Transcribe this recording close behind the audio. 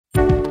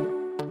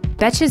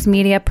Betches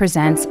Media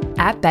presents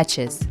At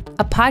Betches,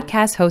 a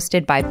podcast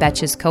hosted by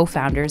Betches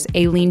co-founders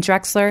Aileen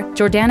Drexler,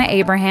 Jordana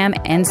Abraham,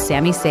 and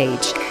Sammy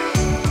Sage.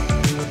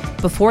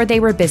 Before they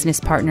were business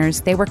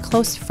partners, they were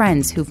close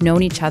friends who've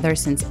known each other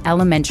since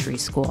elementary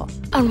school.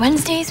 On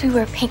Wednesdays, we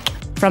wear pink.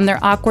 From their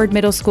awkward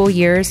middle school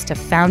years to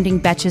founding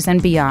Betches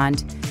and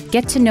beyond,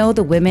 get to know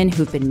the women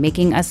who've been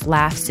making us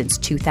laugh since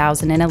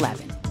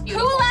 2011. Who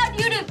allowed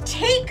you to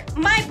take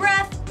my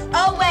breath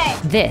away?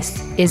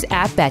 This is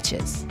At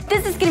Betches.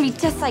 This is going to be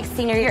just like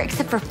senior year,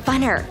 except for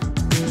funner.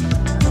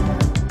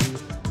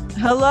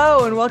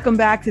 Hello, and welcome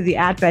back to the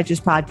At Betches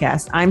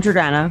podcast. I'm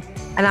Jordana.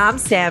 And I'm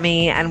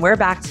Sammy, and we're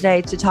back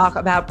today to talk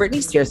about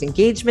Britney Spears'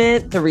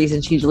 engagement, the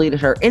reason she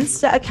deleted her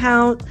Insta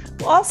account.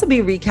 We'll also be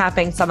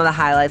recapping some of the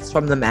highlights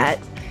from the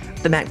Met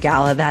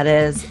Gala, that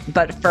is.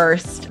 But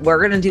first, we're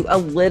going to do a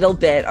little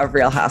bit of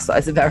Real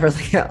Housewives of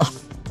Beverly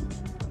Hills.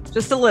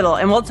 Just a little,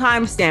 and we'll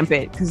timestamp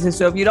it, because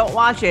so if you don't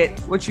watch it,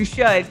 which you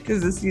should,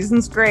 because the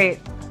season's great,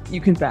 you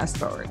can fast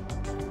forward.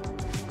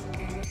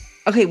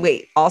 Okay,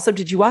 wait. Also,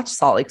 did you watch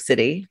Salt Lake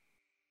City?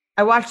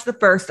 I watched the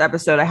first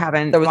episode. I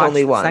haven't watched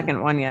only one. The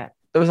second one yet.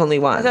 There was only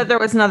one. I thought there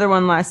was another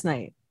one last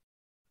night.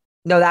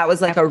 No, that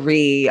was like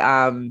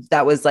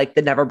that was like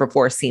the never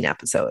before seen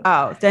episode.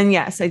 Oh, then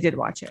yes, I did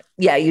watch it.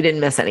 Yeah, you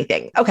didn't miss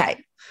anything.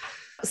 Okay.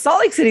 Salt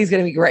Lake City is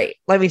going to be great.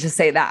 Let me just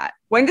say that.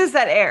 When does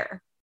that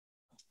air?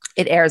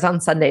 It airs on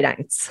Sunday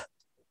nights.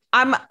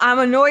 I'm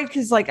annoyed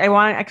because I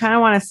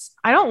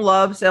don't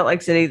love Salt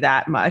Lake City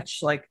that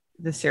much, like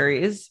the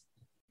series,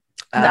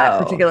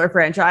 that particular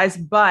franchise,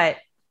 but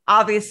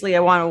obviously I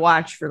want to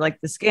watch for like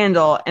the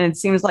scandal. And it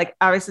seems like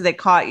obviously they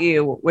caught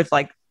you with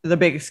like the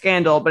big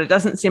scandal, but it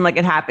doesn't seem like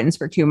it happens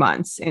for 2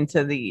 months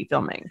into the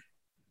filming.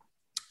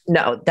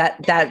 No,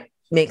 that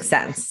makes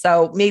sense.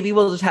 So maybe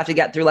we'll just have to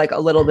get through like a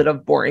little bit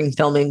of boring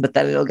filming, but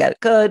then it'll get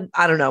good.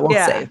 I don't know.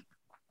 We'll see.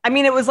 I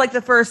mean, it was like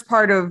the first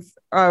part of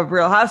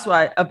Real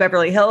Housewives of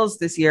Beverly Hills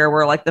this year,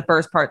 where like the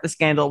first part, the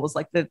scandal was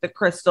like the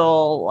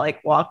Crystal,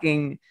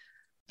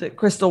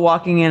 Crystal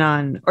walking in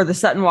on, or the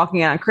Sutton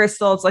walking in on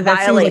Crystal. It's like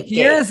that seems like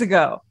years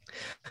ago.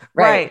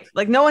 Right.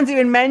 Like no one's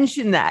even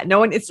mentioned that. No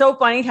one. It's so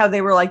funny how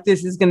they were like,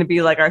 this is going to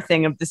be like our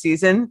thing of the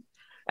season.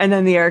 And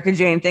then the Erika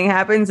Jayne thing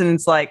happens. And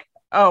it's like,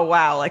 oh,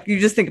 wow. Like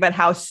you just think about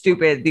how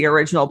stupid the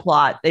original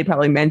plot they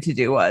probably meant to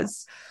do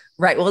was.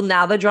 Right. Well,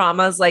 now the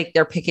drama's like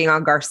they're picking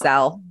on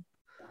Garcelle.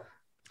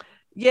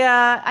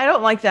 Yeah, I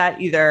don't like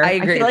that either. I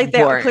agree. I feel like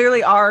they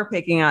clearly are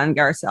picking on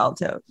Garcelle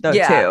too.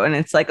 And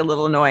it's like a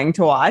little annoying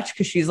to watch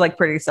because she's like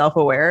pretty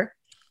self-aware.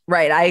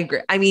 Right. I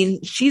agree. I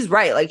mean, she's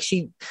right. Like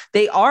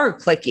they are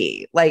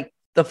cliquey, like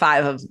the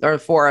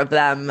four of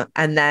them.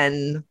 And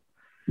then,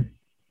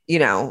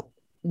 no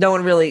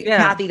one really,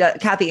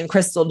 Kathy and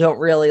Crystal don't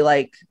really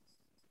like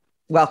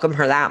welcome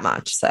her that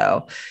much.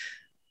 So.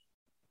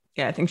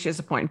 Yeah, I think she has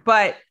a point,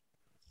 but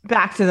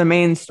back to the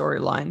main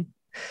storyline.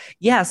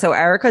 Yeah. So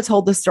Erika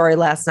told the story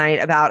last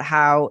night about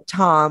how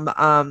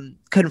Tom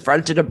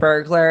confronted a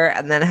burglar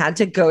and then had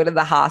to go to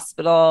the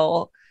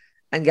hospital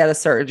and get a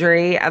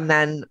surgery. And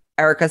then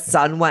Erika's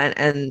son went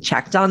and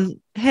checked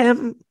on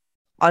him.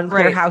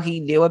 Unclear how he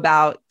knew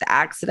about the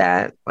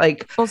accident.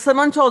 Well,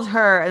 someone told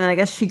her, and then I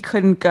guess she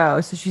couldn't go.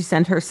 So she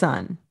sent her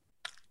son.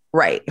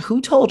 Right.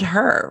 Who told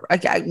her?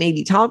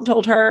 Maybe Tom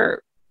told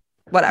her.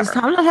 Whatever. Does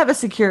Tom not have a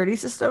security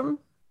system?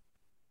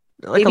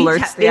 Like maybe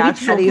alerts the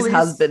actual Teddy's police?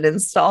 Husband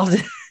installed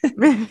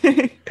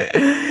it.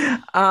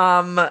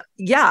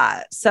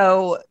 Yeah.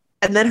 So,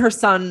 and then her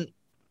son,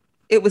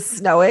 it was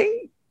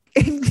snowing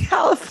in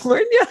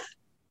California.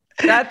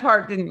 That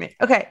part didn't make.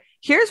 Okay.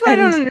 Here's what I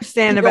don't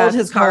understand about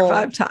his car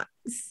 5 times.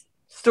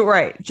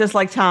 Right. Just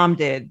like Tom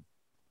did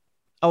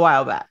a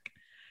while back.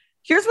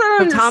 Here's what I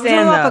don't understand. Tom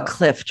drove off a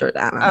cliff,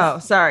 Jordana. Oh,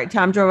 sorry.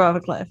 Tom drove off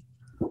a cliff.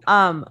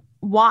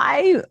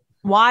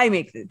 Why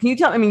make this? Can you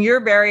tell? I mean,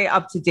 you're very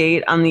up to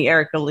date on the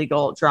Erika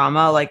legal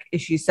drama. Like,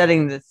 is she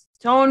setting this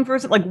tone for?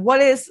 Like, what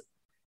is?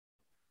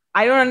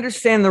 I don't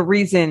understand the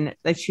reason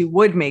that she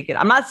would make it.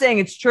 I'm not saying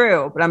it's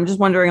true, but I'm just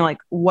wondering, like,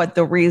 what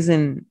the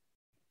reason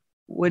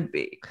would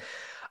be.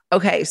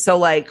 Okay, so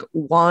like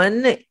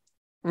one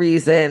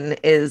reason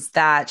is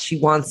that she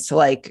wants to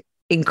like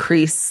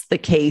increase the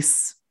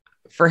case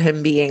for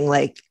him being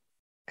like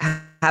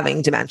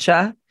having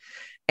dementia,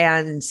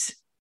 and.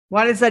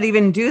 Why does that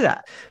even do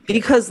that?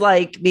 Because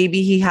like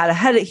maybe he had a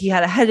head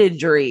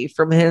injury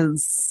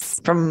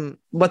from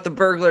what the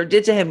burglar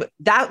did to him.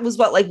 That was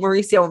what like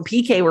Mauricio and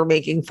PK were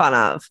making fun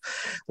of,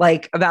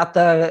 like about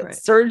the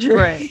surgery.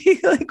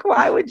 Right. Like,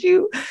 why would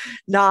you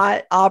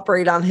not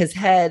operate on his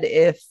head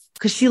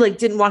because she like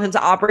didn't want him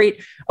to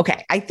operate?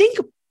 Okay. I think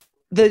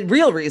the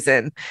real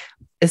reason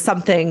is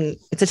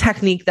it's a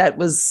technique that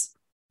was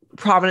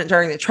prominent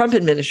during the Trump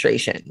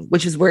administration,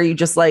 which is where you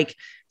just like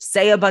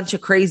say a bunch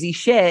of crazy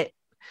shit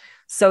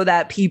so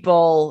that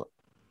people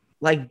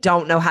like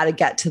don't know how to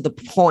get to the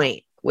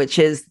point, which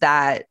is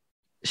that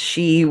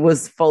she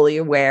was fully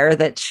aware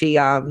that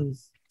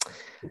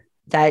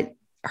that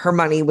her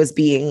money was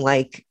being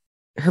like,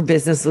 her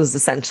business was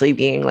essentially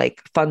being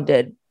like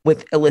funded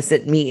with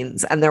illicit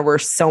means. And there were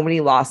so many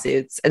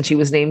lawsuits and she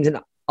was named in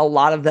a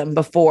lot of them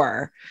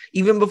before,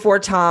 even before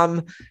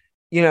Tom,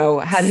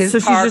 had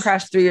his car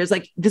crash 3 years.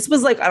 Like this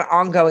was like an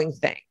ongoing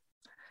thing.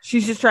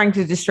 She's just trying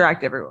to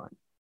distract everyone.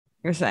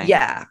 You're saying?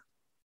 Yeah.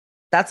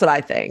 That's what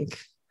I think.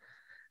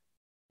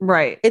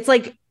 Right. It's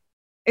like,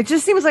 it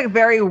just seems like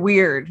very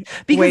weird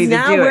because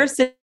now we're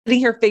sitting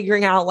here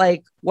figuring out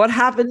like what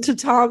happened to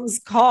Tom's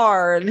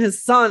car and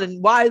his son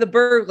and why the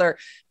burglar,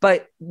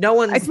 but no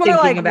one's it's more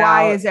thinking like about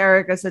why is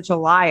Erica such a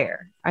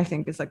liar? I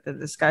think is like the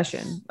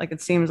discussion. Like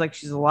it seems like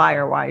she's a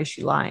liar. Why is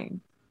she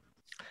lying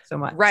so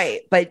much?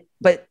 Right. But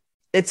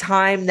the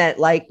time that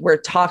like we're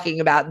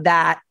talking about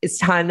that, it's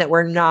time that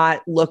we're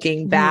not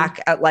looking back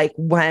at like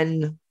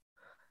when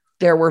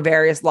there were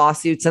various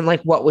lawsuits and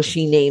like what was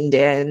she named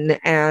in.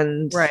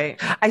 And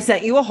right. I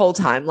sent you a whole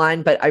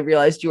timeline, but I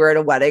realized you were at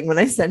a wedding when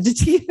I sent it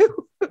to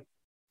you.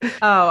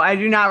 Oh, I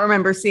do not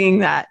remember seeing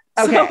that.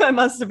 Okay. So I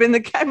must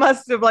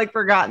have like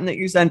forgotten that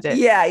you sent it.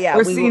 Yeah.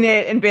 Or seen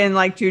it and been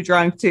like too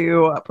drunk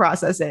to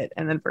process it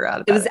and then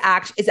forgot about it.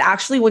 It's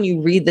actually when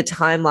you read the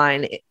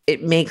timeline,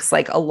 it makes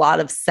like a lot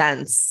of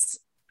sense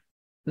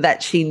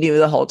that she knew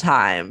the whole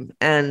time.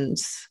 And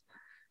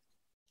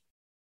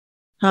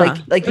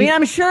like,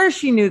 I'm sure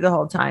she knew the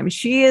whole time.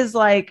 She is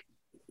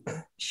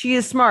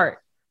smart,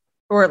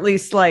 or at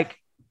least like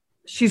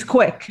she's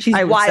quick. She's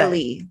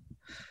wily.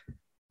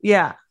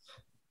 Yeah.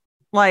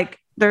 Like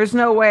there's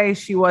no way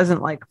she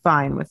wasn't like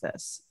fine with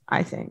this.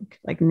 I think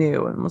like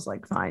knew and was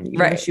like fine.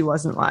 Even if she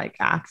wasn't like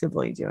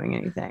actively doing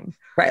anything.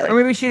 Right. Like, or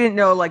maybe she didn't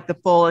know like the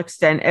full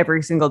extent,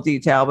 every single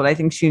detail, but I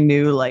think she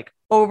knew like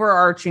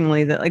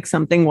overarchingly that like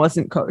something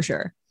wasn't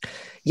kosher.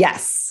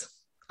 Yes.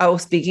 Oh,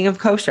 speaking of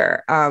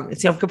kosher,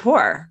 it's Yom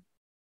Kippur.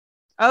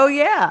 Oh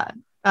yeah.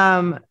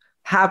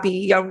 Happy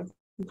Yom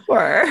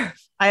Kippur.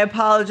 I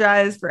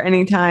apologize for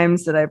any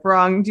times that I've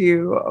wronged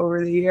you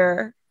over the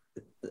year.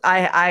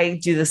 I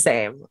do the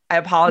same. I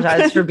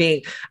apologize for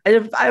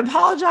I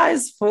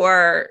apologize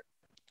for,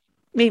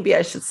 maybe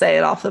I should say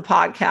it off the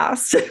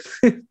podcast.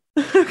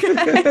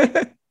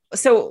 Okay.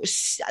 So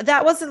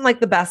that wasn't like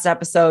the best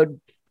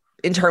episode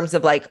in terms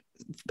of like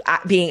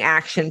being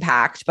action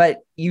packed,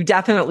 but it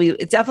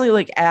definitely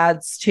like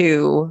adds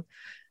to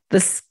the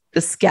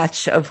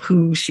sketch of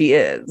who she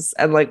is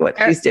and like what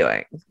she's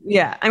doing.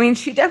 Yeah. I mean,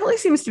 she definitely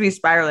seems to be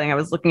spiraling. I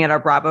was looking at our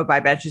Bravo by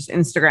Betches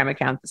Instagram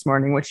account this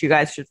morning, which you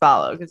guys should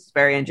follow because it's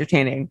very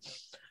entertaining.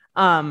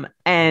 And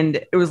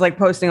it was like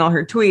posting all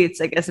her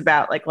tweets, I guess,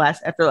 about like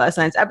after last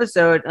night's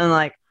episode. And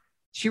like,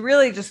 she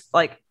really just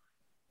like,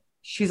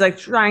 she's like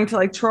trying to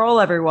like troll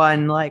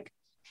everyone. Like,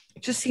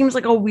 it just seems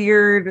like a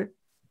weird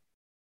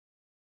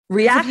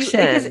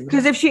reaction.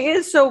 Because if she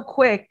is so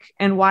quick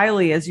and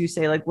wily, as you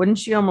say, like, wouldn't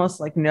she almost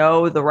like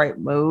know the right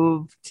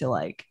move to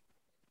like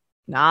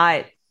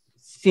not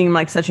seem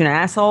like such an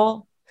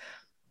asshole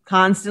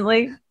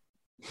constantly?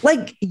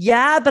 Like,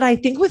 yeah, but I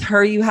think with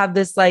her, you have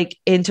this like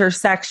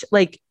intersection,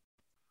 like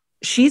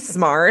she's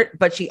smart,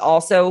 but she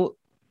also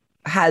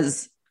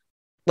has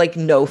like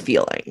no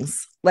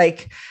feelings.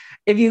 Like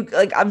if you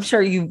like, I'm sure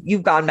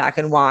you've gone back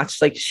and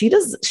watched, like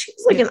she's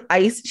like an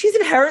ice. She's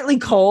inherently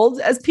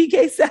cold, as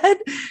PK said.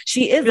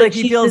 She is like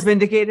he feels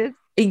vindicated.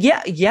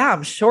 Yeah.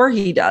 I'm sure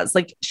he does.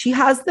 Like she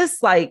has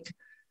this like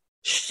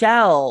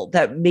shell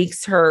that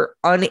makes her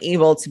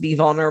unable to be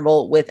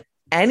vulnerable with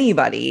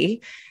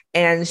anybody.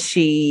 And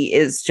she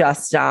is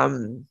just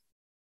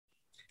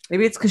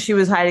maybe it's because she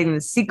was hiding the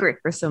secret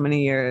for so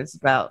many years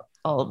about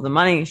all of the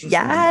money.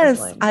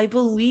 Yes, I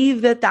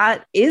believe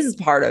that is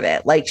part of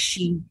it. Like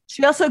she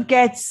also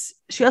gets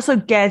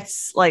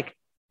like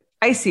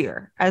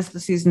icier as the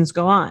seasons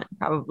go on,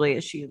 probably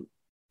as she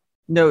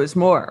knows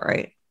more,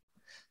 right?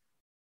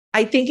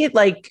 I think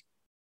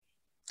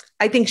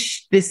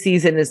this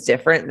season is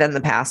different than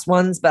the past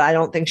ones, but I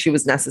don't think she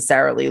was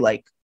necessarily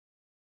like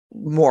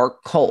more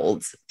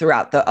cold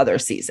throughout the other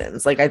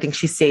seasons. Like I think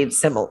she stayed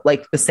similar,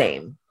 like the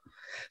same.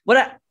 What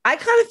I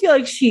kind of feel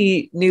like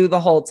she knew the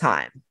whole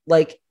time,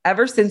 like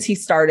ever since he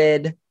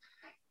started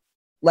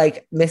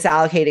like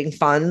misallocating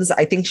funds,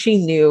 I think she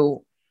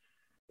knew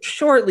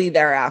shortly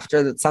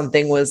thereafter that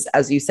something was,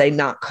 as you say,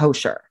 not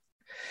kosher.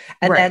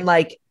 And then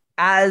like,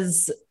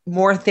 as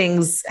more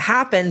things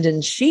happened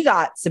and she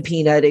got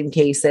subpoenaed in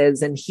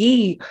cases and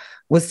he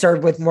was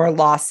served with more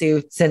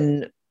lawsuits,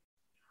 and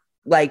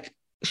like,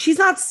 she's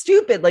not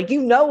stupid. Like,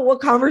 you know what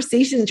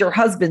conversations your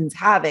husband's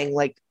having,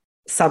 like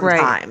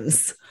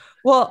sometimes. Right.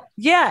 Well,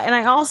 yeah. And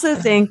I also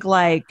think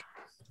like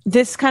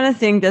this kind of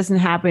thing doesn't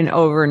happen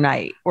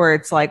overnight, where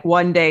it's like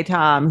one day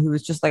Tom, who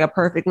was just like a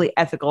perfectly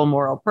ethical,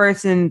 moral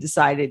person,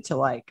 decided to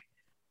like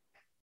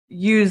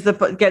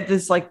get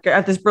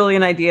this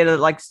brilliant idea to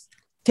like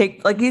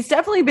take, like he's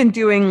definitely been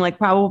doing like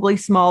probably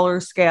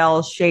smaller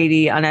scale,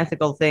 shady,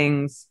 unethical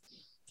things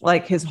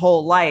like his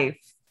whole life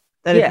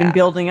that have been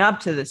building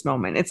up to this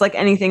moment. It's like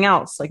anything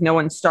else. Like no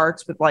one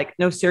starts with like,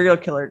 no serial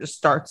killer just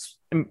starts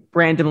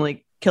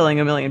randomly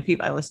killing a million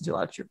people. I listen to a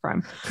lot of true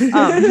crime.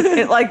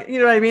 Like, you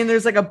know what I mean?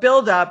 There's like a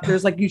buildup.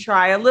 There's like, you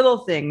try a little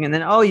thing and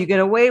then, oh, you get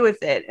away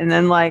with it. And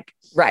then like,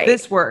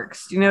 this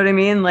works. Do you know what I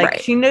mean?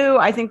 Like she knew,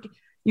 I think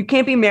you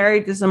can't be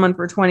married to someone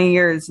for 20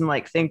 years and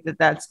like think that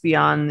that's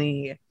beyond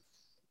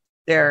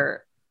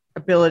their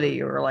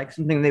ability or like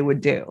something they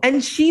would do.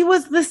 And she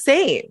was the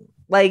same.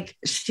 Like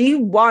she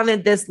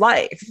wanted this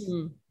life.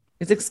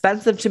 It's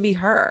expensive to be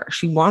her.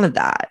 She wanted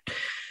that.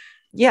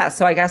 Yeah.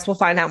 So I guess we'll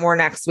find out more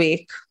next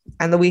week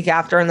and the week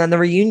after. And then the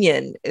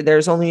reunion.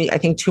 There's only, I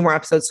think, 2 more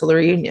episodes till the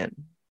reunion.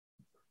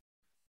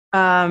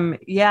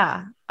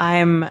 Yeah.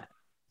 I'm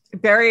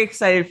very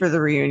excited for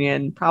the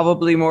reunion.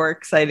 Probably more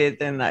excited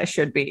than I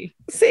should be.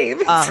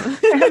 Same. I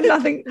have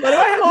nothing. What do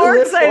I have more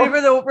excited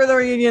for the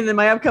reunion than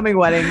my upcoming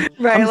wedding?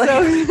 Right.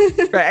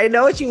 Right. I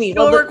know what you mean.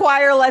 It'll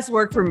require less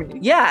work for me.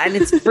 Yeah. And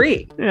it's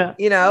free. Yeah.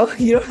 You know,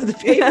 you don't have to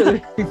pay for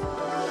the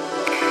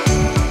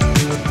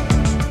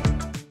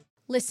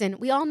Listen,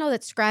 we all know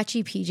that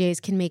scratchy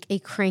PJs can make a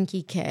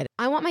cranky kid.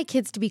 I want my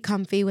kids to be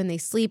comfy when they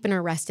sleep and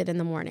are rested in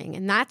the morning,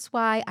 and that's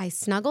why I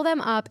snuggle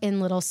them up in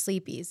Little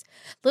Sleepies.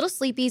 Little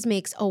Sleepies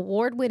makes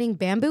award-winning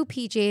bamboo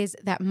PJs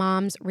that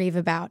moms rave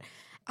about.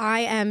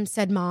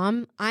 Said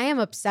mom, I am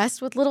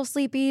obsessed with Little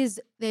Sleepies.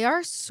 They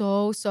are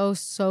so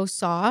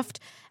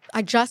soft.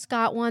 I just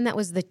got one that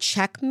was the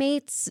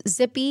Checkmates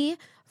Zippy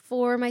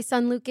for my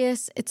son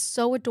Lucas. It's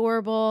so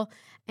adorable.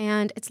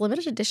 And it's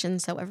limited edition,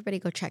 so everybody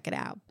go check it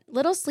out.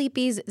 Little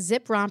Sleepies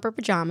Zip Romper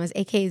Pajamas,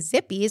 aka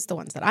Zippies, the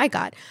ones that I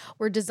got,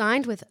 were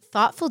designed with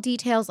thoughtful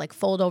details like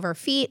fold-over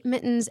feet,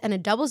 mittens, and a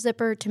double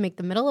zipper to make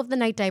the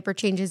middle-of-the-night diaper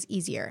changes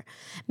easier.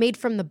 Made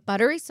from the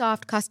buttery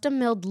soft,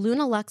 custom-milled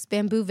Luna Lux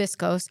bamboo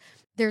viscose,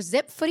 their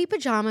zip footy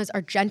pajamas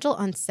are gentle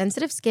on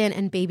sensitive skin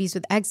and babies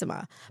with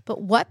eczema.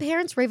 But what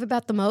parents rave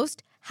about the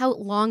most? How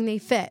long they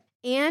fit.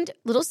 And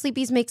Little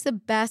Sleepies makes the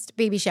best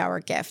baby shower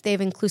gift. They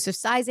have inclusive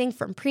sizing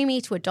from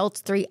preemie to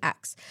adults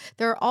 3X.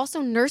 There are also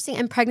nursing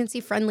and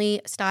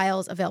pregnancy-friendly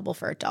styles available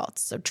for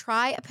adults. So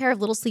try a pair of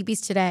Little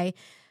Sleepies today.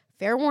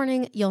 Fair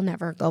warning, you'll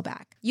never go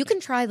back. You can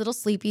try Little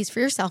Sleepies for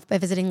yourself by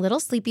visiting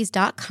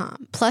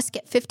littlesleepies.com. Plus,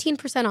 get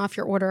 15% off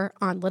your order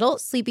on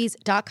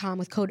littlesleepies.com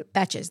with code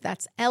BETCHES.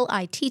 That's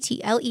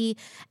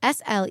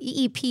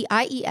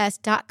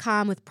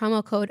LITTLESLEEPIES.com with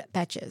promo code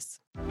BETCHES.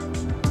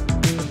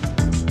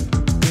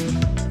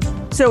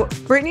 So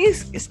Britney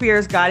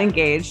Spears got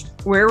engaged.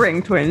 We're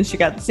ring twins. She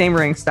got the same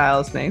ring style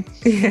as me.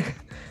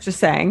 Just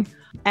saying.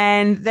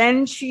 And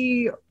then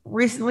she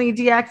recently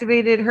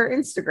deactivated her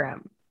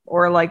Instagram.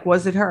 Or like,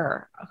 was it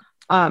her?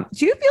 Do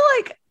you feel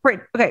like,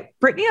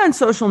 Britney on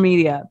social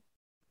media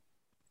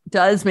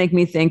does make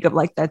me think of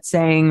like that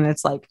saying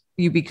that's like,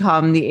 you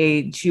become the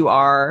age you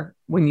are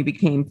when you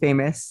became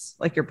famous.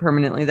 Like you're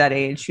permanently that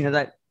age, you know,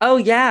 that. Oh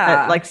yeah.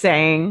 That, like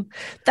saying.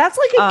 That's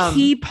like a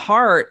key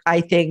part,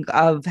 I think,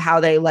 of how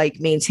they like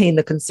maintain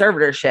the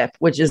conservatorship,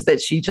 which is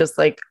that she just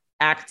like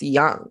acts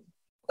young.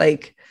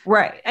 Like.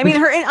 Right. I mean,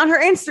 on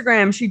her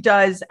Instagram, she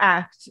does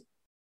act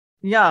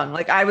young.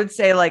 Like I would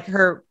say like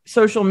her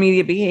social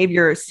media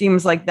behavior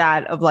seems like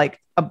that of like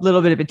a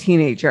little bit of a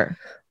teenager.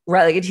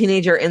 Right. Like a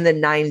teenager in the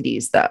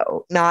 90s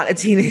though, not a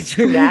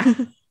teenager now.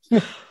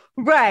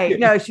 Right.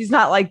 No, she's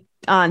not like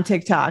on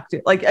TikTok,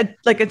 like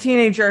a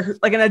teenager,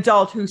 like an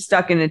adult who's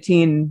stuck in a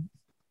teen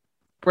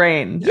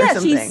brain. Yeah.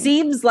 She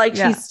seems like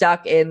she's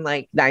stuck in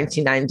like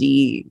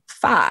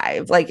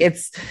 1995. Like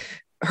it's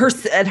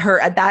her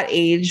at that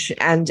age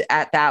and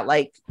at that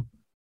like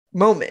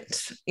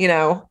moment, you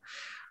know?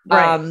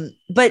 Right.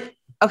 But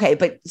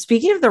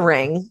speaking of the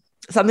ring,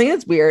 something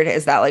that's weird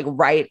is that like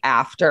right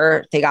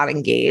after they got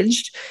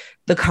engaged,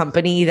 the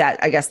company that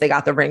I guess they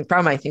got the ring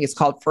from, I think it's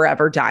called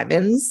Forever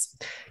Diamonds,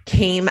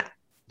 came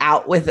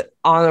out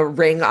on a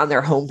ring on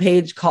their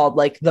homepage called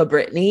like the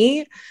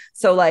Britney.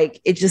 So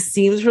like it just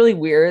seems really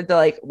weird that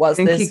like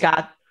he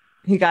got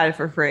it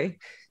for free.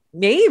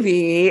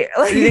 Maybe.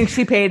 Like, you think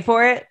she paid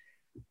for it?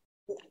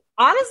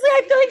 Honestly,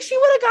 I feel like she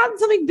would have gotten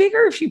something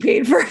bigger if she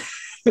paid for it.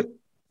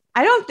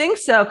 I don't think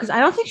so, because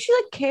I don't think she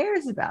like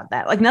cares about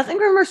that. Like nothing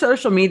from her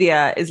social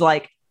media is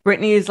like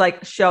Britney is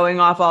like showing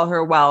off all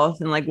her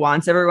wealth and like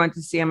wants everyone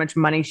to see how much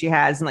money she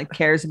has and like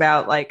cares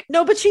about like.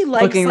 No, but she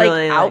likes like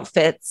really,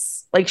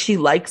 outfits. Like she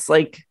likes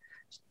like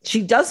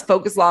she does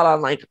focus a lot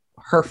on like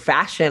her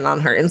fashion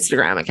on her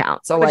Instagram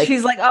account. So like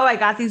she's like, oh, I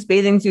got these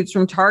bathing suits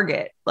from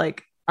Target.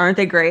 Like, aren't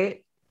they great?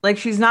 Like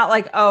she's not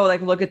like, oh,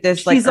 like look at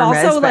this. Like she's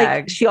Hermes also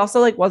bag. like she also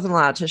like wasn't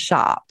allowed to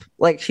shop.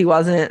 Like she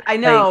wasn't. I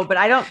know, like, but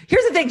I don't.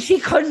 Here's the thing: she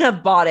couldn't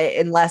have bought it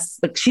unless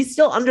like she's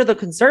still under the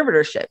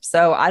conservatorship.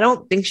 So I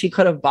don't think she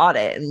could have bought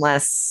it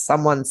unless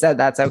someone said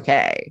that's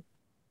okay.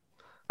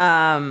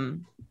 I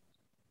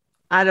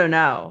don't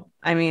know.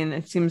 I mean,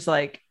 it seems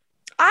like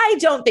I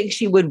don't think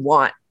she would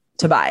want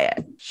to buy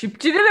it. She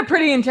did a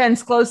pretty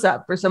intense close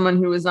up for someone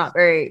who was not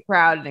very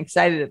proud and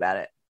excited about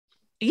it.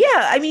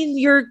 Yeah, I mean,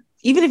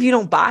 even if you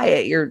don't buy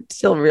it, you're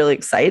still really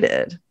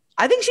excited.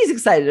 I think she's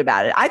excited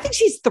about it. I think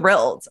she's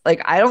thrilled.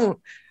 Like, I'm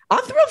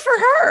thrilled for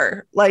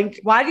her. Like,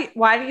 why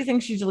do you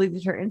think she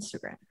deleted her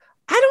Instagram?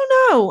 I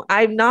don't know.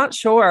 I'm not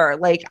sure.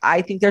 Like,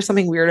 I think there's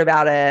something weird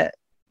about it.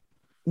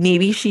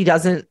 Maybe she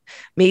doesn't,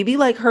 maybe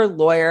like her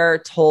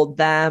lawyer told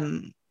her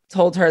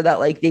that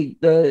like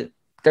the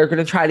they're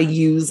going to try to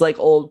use like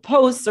old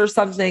posts or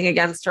something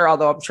against her,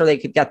 although I'm sure they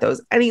could get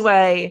those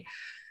anyway.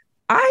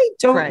 I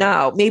don't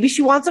know. Maybe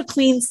she wants a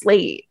clean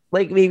slate.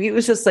 Like maybe it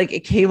was just like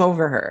it came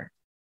over her.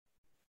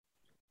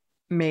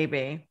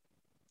 Maybe.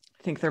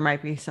 I think there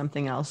might be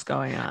something else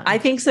going on. I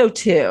think so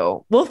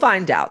too. We'll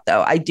find out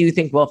though. I do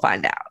think we'll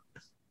find out.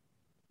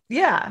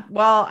 Yeah.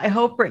 Well, I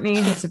hope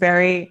Britney has a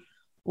very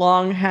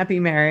long, happy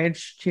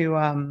marriage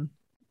to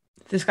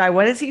this guy.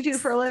 What does he do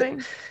for a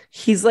living?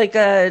 He's like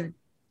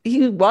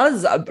he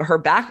was a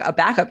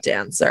backup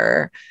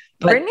dancer.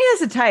 But Britney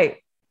has a type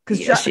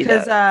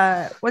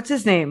because what's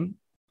his name?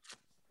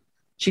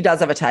 She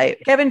does have a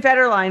type. Kevin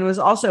Federline was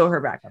also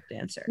her backup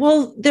dancer.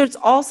 Well, there's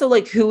also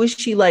like, who is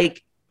she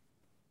like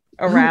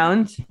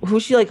around?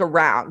 Who's she like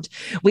around?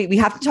 We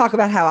have to talk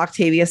about how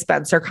Octavia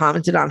Spencer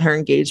commented on her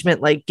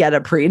engagement, like get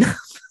a prenup.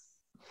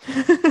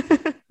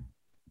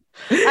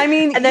 I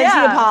mean, and then she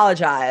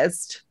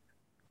apologized.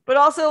 But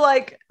also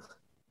like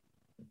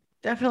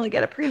definitely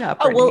get a prenup.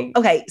 Oh, well,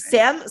 okay.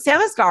 Sam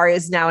Asghari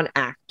is now an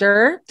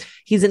actor.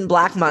 He's in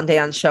Black Monday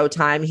on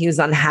Showtime. He was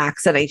on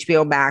Hacks on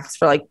HBO Max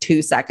for like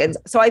 2 seconds.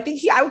 So I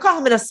think I would call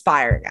him an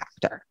aspiring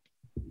actor.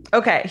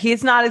 Okay.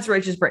 He's not as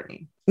rich as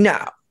Britney.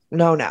 No.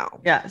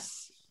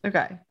 Yes.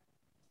 Okay.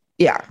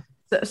 Yeah.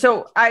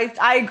 So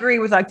I agree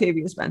with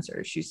Octavia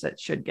Spencer. She said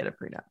should get a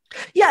prenup.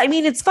 Yeah. I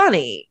mean, it's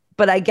funny,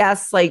 but I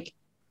guess like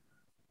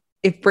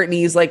if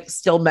Britney's like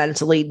still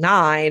mentally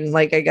 9,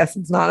 like I guess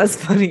it's not as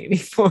funny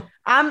anymore.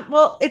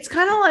 Well, it's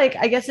kind of like,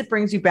 I guess it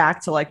brings you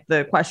back to like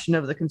the question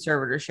of the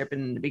conservatorship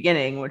in the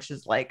beginning, which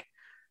is like,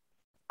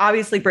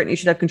 obviously Britney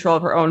should have control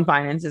of her own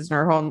finances and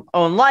her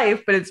own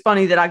life. But it's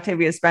funny that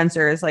Octavia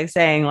Spencer is like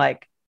saying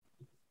like,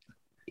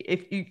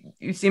 if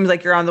you seems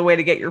like you're on the way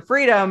to get your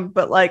freedom,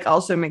 but like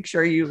also make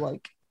sure you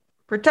like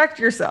protect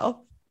yourself.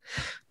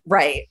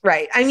 Right.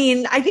 I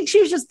mean, I think she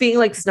was just being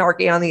like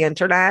snarky on the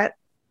internet.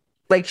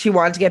 Like she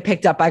wanted to get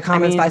picked up by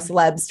comments by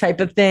celebs type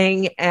of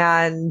thing.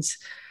 And,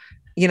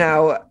 you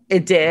know,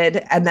 it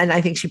did. And then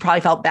I think she probably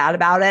felt bad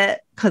about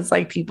it because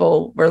like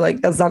people were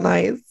like, that's not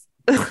nice.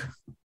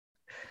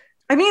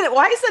 I mean,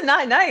 why is it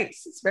not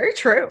nice? It's very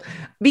true.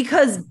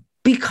 Because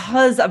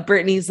of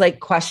Britney's like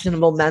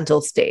questionable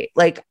mental state.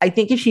 Like I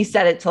think if she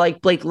said it to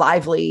like Blake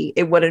Lively,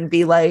 it wouldn't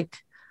be like.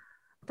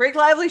 Blake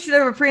Lively should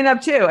have a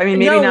prenup too. I mean,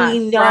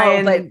 maybe not.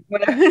 Brian, but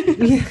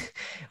whatever.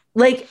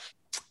 Like,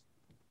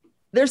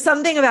 there's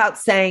something about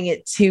saying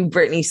it to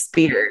Britney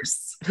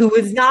Spears, who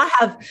does not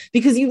have,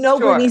 because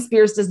Britney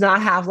Spears does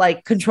not have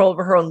like control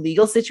over her own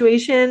legal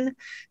situation.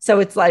 So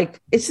it's like,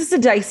 it's just a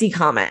dicey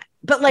comment,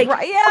 but like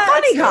a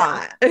funny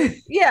comment.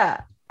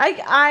 Yeah.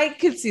 I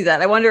could see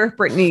that. I wonder if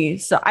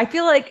Britney, so I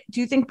feel like, do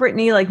you think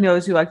Britney like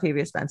knows who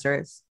Octavia Spencer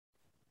is?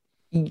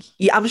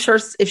 Yeah, I'm sure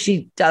if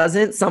she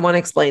doesn't, someone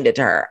explained it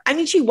to her. I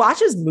mean, she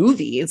watches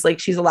movies. Like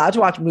she's allowed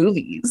to watch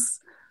movies.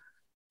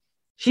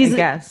 She's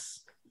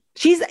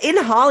in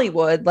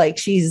Hollywood. Like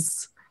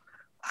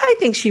I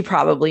think she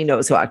probably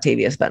knows who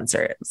Octavia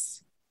Spencer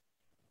is.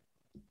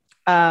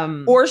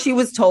 Or she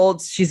was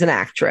told she's an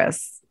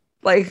actress.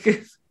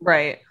 Like,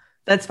 right.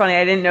 That's funny.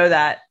 I didn't know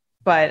that,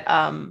 but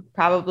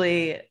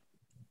probably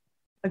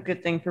a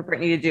good thing for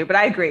Britney to do. But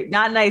I agree.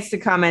 Not nice to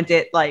comment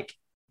it like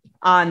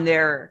on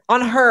their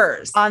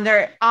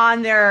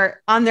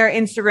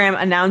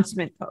Instagram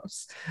announcement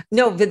post.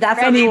 No, but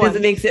that's what maybe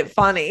doesn't makes it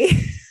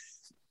funny.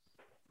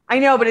 I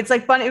know, but it's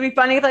like funny. It'd be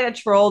funny if like a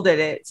troll did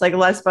it. It's like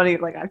less funny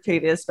if like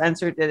Octavia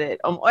Spencer did it.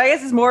 I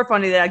guess it's more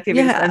funny that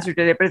Octavia Spencer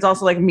did it, but it's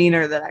also like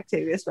meaner that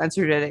Octavia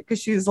Spencer did it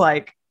because she's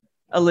like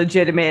a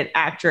legitimate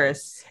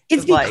actress.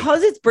 It's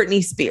because it's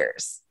Britney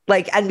Spears,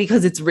 like, and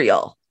because it's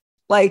real,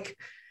 like,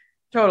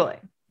 totally.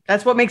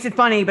 That's what makes it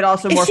funny, but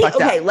also more fucked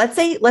up. Okay, let's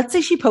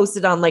say she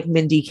posted on like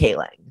Mindy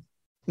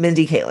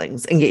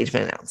Kaling's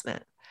engagement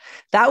announcement.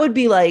 That would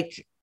be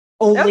like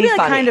only funny.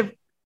 Kind of.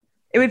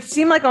 It would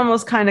seem like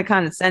almost kind of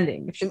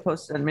condescending if she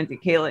posted on Mindy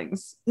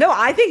Kaling's. No,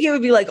 I think it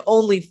would be like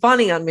only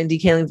funny on Mindy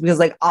Kaling's because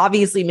like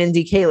obviously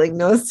Mindy Kaling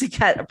knows to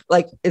get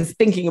like is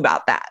thinking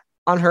about that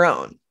on her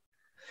own.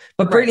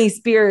 But Britney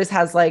Spears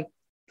has like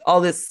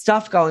all this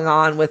stuff going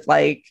on with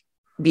like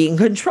being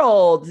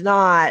controlled,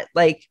 not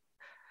like,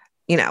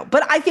 you know,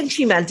 but I think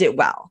she meant it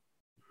well.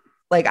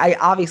 Like, I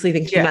obviously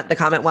think she meant the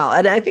comment well.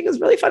 And I think it's a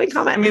really funny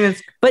comment. I mean,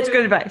 it's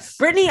good advice.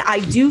 Britney, I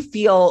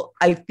feel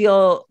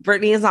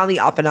Britney is on the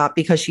up and up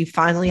because she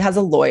finally has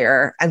a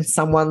lawyer and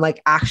someone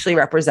like actually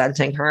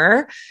representing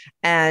her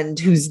and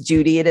whose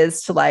duty it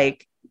is to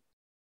like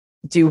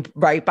do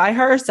right by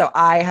her. So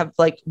I have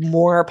like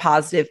more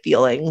positive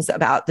feelings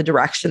about the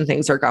direction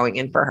things are going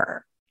in for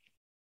her.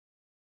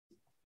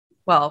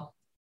 Well,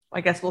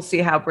 I guess we'll see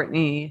how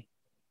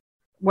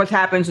what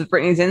happens with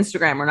Britney's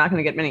Instagram. We're not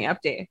going to get many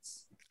updates.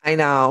 I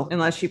know.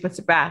 Unless she puts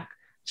it back.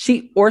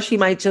 She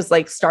might just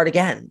like start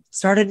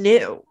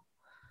anew.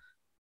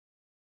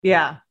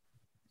 Yeah.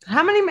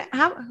 What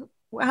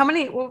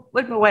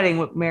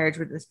marriage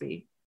would this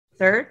be?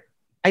 Third?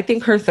 I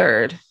think her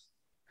third.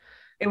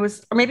 It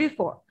was, or maybe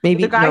four.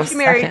 Maybe the guy she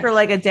married for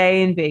like a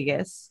day in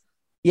Vegas.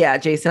 Yeah.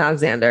 Jason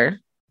Alexander.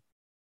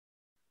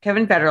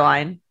 Kevin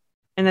Federline.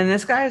 And then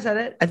this guy, is that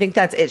it? I think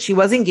that's it. She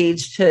was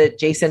engaged to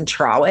Jason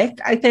Trawick,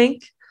 I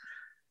think.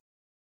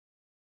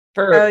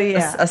 For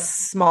a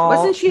small.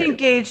 Wasn't she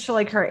engaged to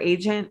like her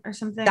agent or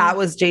something? That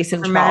was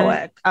Jason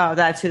Trawick. Oh,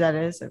 that's who that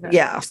is. Okay.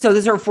 Yeah. So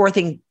this is her fourth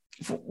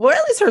well,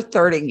 at least her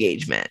third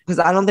engagement, because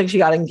I don't think she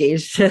got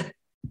engaged to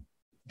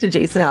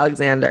Jason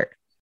Alexander.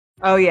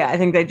 Oh yeah, I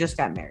think they just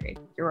got married.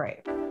 You're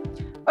right.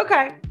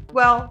 Okay.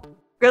 Well,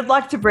 good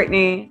luck to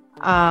Brittany.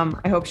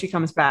 I hope she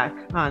comes back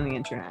on the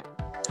internet.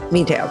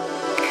 Me too.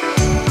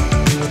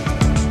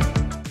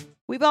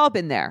 We've all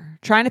been there,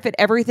 trying to fit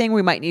everything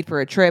we might need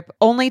for a trip,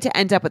 only to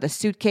end up with a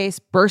suitcase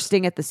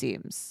bursting at the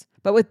seams.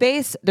 But with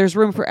Base, there's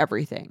room for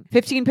everything.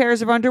 15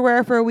 pairs of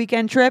underwear for a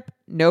weekend trip?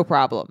 No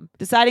problem.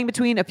 Deciding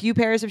between a few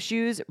pairs of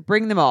shoes?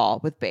 Bring them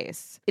all with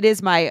Base. It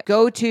is my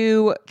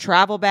go-to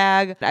travel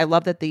bag. I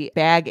love that the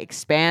bag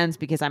expands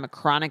because I'm a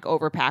chronic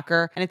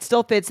overpacker, and it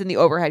still fits in the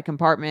overhead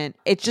compartment.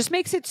 It just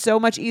makes it so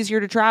much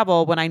easier to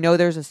travel when I know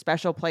there's a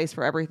special place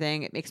for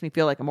everything. It makes me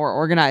feel like a more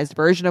organized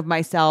version of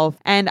myself.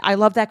 And I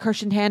love that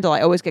cushioned handle.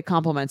 I always get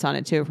compliments on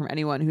it too from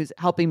anyone who's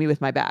helping me with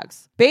my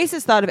bags. Base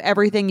has thought of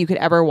everything you could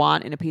ever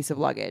want in a piece of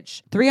luggage.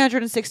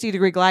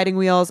 360-degree gliding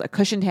wheels, a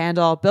cushioned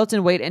handle,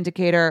 built-in weight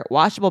indicator,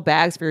 washable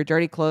bags for your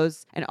dirty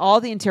clothes, and all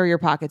the interior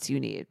pockets you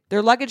need.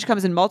 Their luggage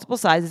comes in multiple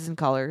sizes and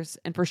colors,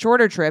 and for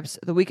shorter trips,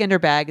 the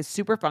Weekender bag is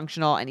super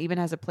functional and even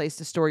has a place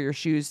to store your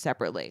shoes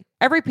separately.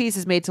 Every piece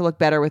is made to look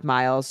better with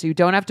miles, so you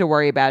don't have to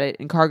worry about it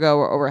in cargo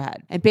or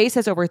overhead. And Base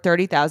has over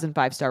 30,000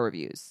 five-star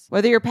reviews.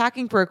 Whether you're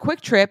packing for a quick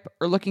trip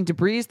or looking to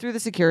breeze through the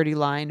security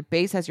line,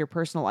 Base has your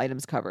personal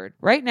items covered.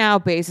 Right now,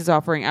 Base is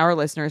offering our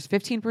listeners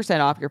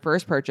 15% off your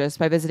first purchase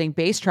by visiting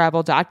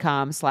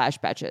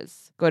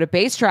basetravel.com/betches. Go to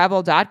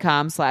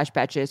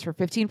basetravel.com/betches for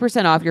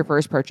 15% off your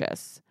first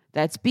purchase.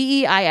 That's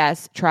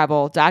BEIS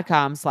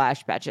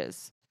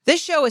travel.com/betches.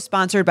 This show is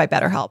sponsored by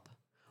BetterHelp.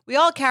 We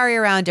all carry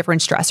around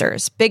different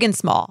stressors, big and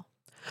small.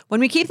 When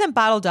we keep them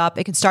bottled up,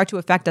 it can start to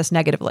affect us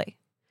negatively.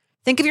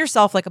 Think of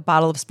yourself like a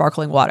bottle of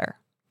sparkling water.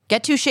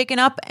 Get too shaken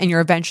up and you're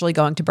eventually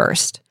going to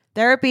burst.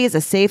 Therapy is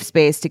a safe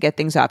space to get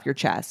things off your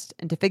chest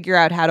and to figure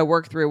out how to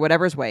work through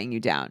whatever's weighing you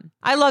down.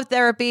 I love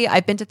therapy.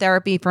 I've been to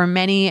therapy for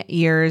many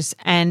years,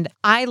 and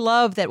I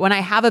love that when I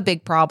have a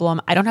big problem,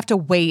 I don't have to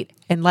wait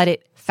and let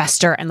it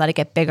fester and let it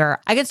get bigger.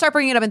 I can start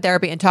bringing it up in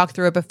therapy and talk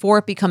through it before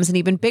it becomes an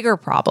even bigger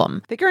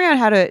problem. Figuring out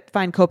how to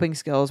find coping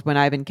skills when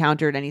I've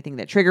encountered anything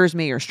that triggers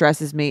me or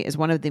stresses me is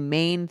one of the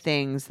main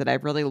things that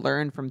I've really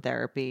learned from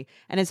therapy,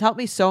 and has helped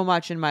me so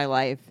much in my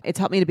life. It's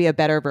helped me to be a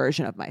better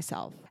version of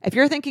myself. If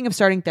you're thinking of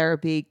starting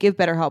therapy, give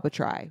BetterHelp a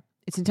try.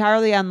 It's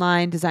entirely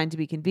online, designed to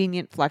be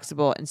convenient,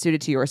 flexible, and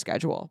suited to your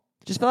schedule.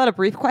 Just fill out a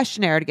brief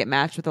questionnaire to get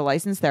matched with a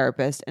licensed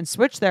therapist and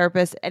switch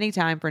therapists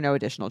anytime for no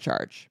additional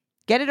charge.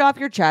 Get it off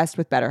your chest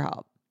with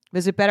BetterHelp.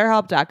 Visit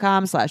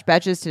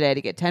BetterHelp.com/betches today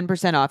to get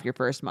 10% off your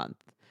first month.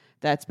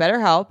 That's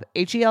BetterHelp,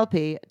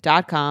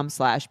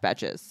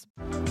 HELP.com/betches.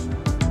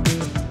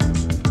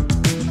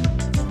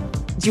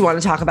 Do you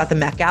want to talk about the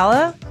Met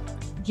Gala?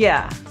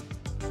 Yeah.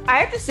 I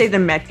have to say the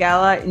Met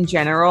Gala in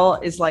general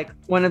is like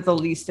one of the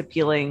least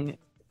appealing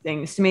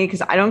things to me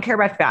because I don't care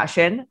about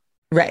fashion.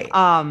 Right.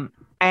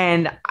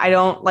 And I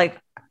don't like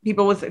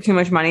people with too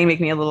much money make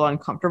me a little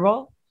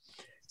uncomfortable.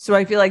 So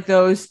I feel like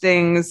those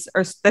things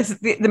are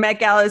the Met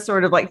Gala is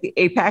sort of like the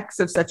apex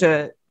of such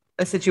a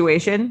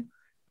situation.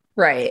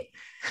 Right.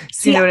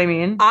 See, you know what I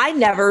mean? I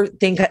never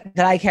think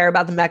that I care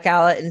about the Met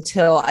Gala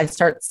until I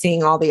start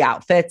seeing all the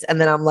outfits.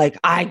 And then I'm like,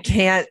 I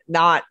can't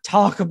not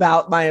talk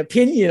about my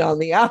opinion on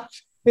the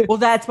outfit. Well,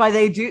 that's why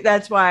they do.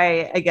 That's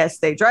why I guess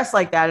they dress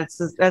like that.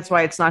 That's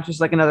why it's not just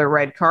like another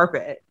red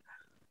carpet.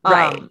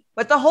 Right.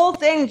 But the whole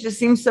thing just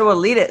seems so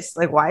elitist.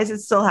 Like, why is it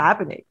still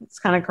happening? It's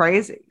kind of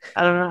crazy.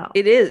 I don't know.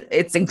 It is.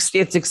 It's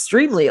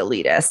extremely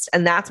elitist.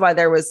 And that's why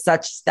there was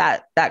such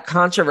that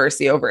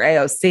controversy over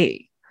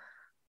AOC.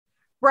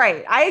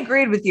 Right. I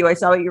agreed with you. I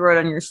saw what you wrote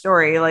on your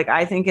story. Like,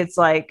 I think it's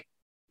like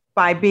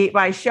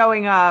by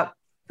showing up,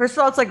 first of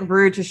all, it's like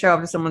rude to show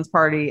up to someone's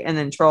party and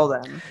then troll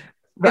them.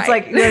 Right. It's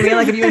like, you know what I mean?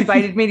 Like if you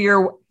invited me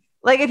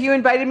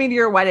to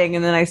your wedding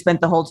and then I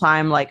spent the whole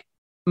time like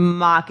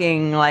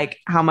mocking like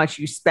how much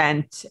you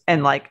spent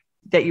and like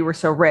that you were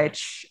so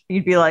rich,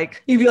 you'd be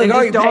like, oh,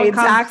 you paid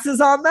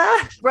taxes on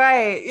that?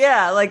 Right.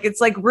 Yeah. Like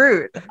it's like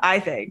rude, I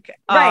think.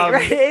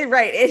 Right.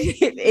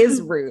 It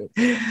is rude.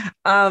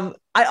 I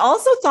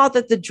also thought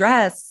that the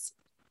dress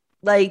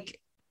like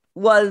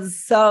was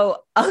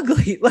so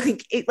ugly.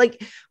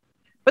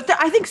 But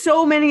I think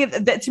so many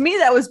of that, to me,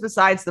 that was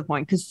besides the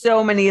point because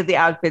so many of the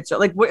outfits are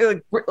like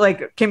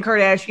Kim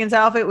Kardashian's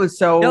outfit was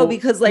so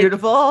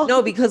beautiful.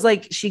 No, because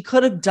like she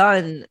could have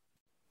done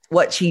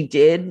what she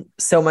did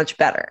so much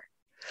better.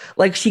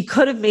 Like she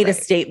could have made a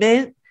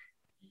statement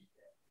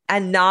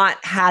and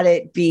not had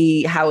it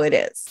be how it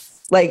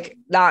is. Like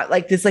not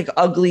like this like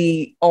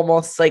ugly,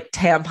 almost like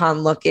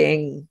tampon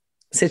looking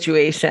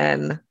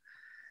situation.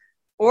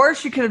 Or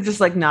she could have just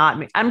like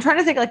not. I'm trying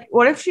to think like,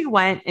 what if she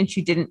went and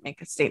she didn't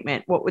make a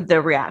statement? What would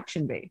the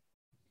reaction be?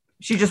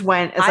 She just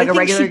went as like a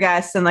regular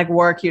guest and like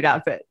wore a cute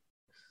outfit.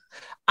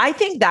 I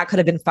think that could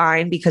have been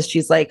fine because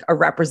she's like a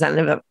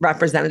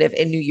representative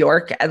in New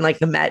York, and like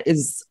the Met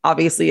is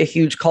obviously a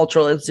huge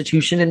cultural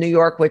institution in New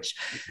York, which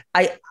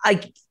I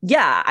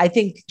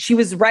think she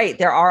was right.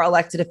 There are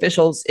elected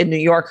officials in New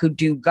York who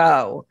do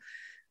go.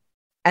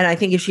 And I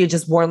think if she had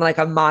just worn like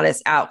a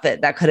modest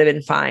outfit, that could have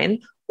been fine.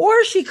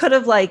 Or she could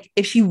have like,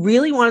 if she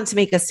really wanted to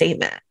make a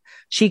statement,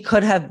 she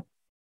could have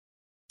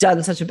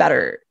done such a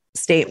better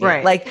statement.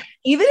 Right. Like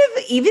even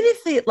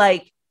if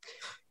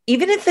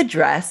the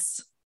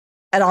dress,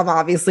 and I'm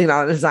obviously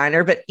not a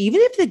designer, but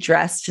even if the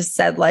dress just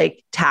said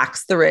like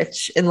tax the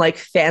rich in like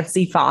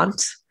fancy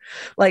font,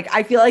 like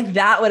I feel like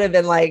that would have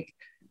been like,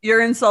 you're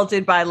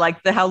insulted by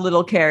like how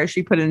little care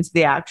she put into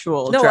the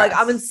actual no, dress. like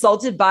I'm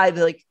insulted by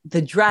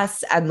the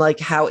dress and like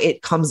how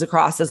it comes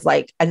across as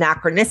like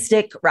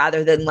anachronistic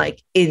rather than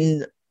like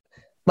in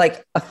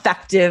like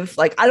effective.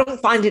 Like I don't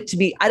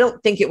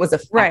think it was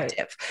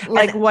effective. Right.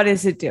 Like what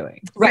is it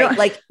doing? Right.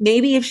 Like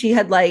maybe if she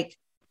had like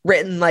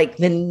written like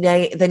the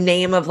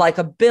name of like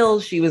a bill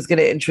she was going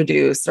to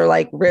introduce, or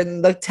like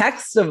written the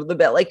text of the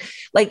bill,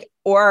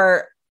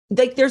 or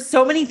there's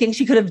so many things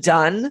she could have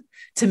done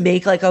to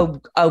make like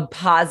a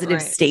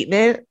positive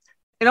statement.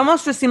 It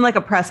almost just seemed like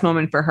a press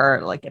moment for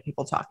her, like get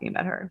people talking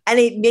about her. And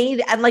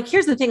like,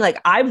 here's the thing, like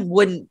I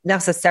wouldn't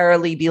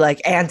necessarily be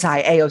like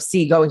anti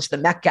AOC going to the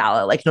Met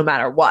Gala, like no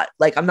matter what,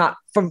 like I'm not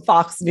from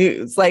Fox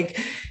News, like,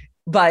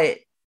 but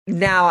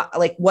now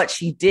like what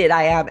she did,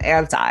 I am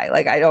anti,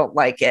 like, I don't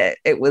like it.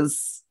 It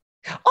was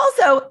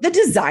also the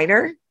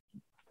designer,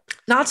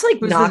 not to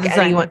like knock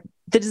anyone.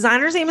 The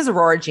designer's name is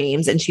Aurora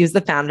James, and she was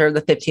the founder of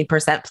the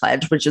 15%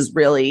 Pledge, which is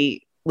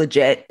really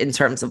legit in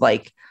terms of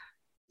like,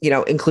 you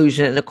know,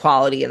 inclusion and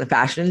equality in the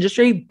fashion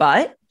industry.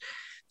 But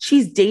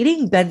she's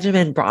dating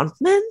Benjamin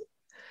Bronfman,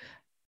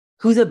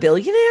 who's a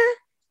billionaire.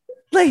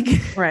 Like,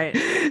 right.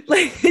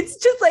 Like, it's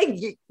just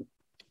like,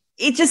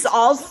 it just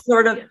all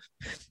sort of,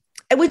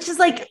 which is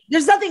like,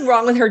 there's nothing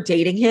wrong with her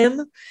dating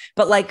him,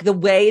 but like the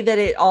way that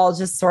it all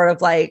just sort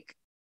of like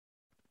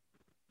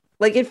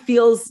it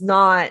feels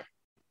not.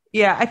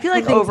 Yeah, I feel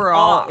like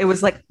overall it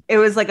was like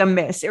a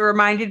miss. It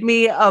reminded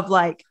me of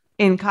like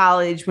in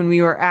college when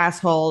we were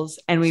assholes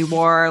and we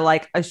wore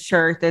like a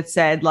shirt that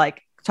said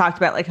like talked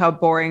about like how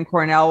boring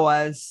Cornell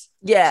was.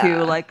 Yeah.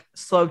 To like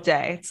Slope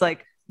Day. It's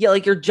like, yeah,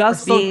 like you're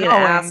just being an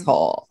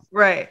asshole.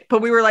 Right.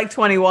 But we were like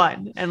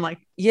 21 and like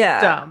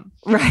dumb.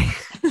 Right.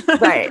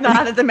 Right.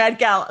 Not at the Met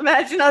Gala.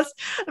 Imagine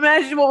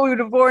what we would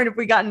have worn if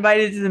we got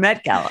invited to the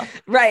Met Gala.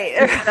 Right.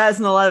 In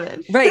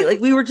 2011. Right. Like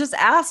we were just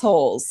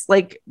assholes.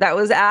 Like that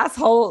was an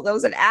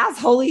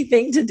assholey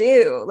thing to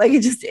do. Like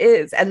it just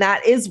is. And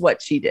that is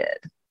what she did.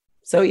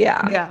 So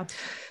yeah.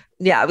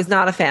 I was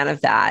not a fan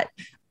of that.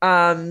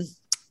 I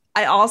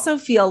also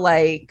feel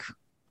like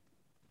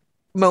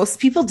most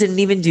people didn't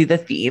even do the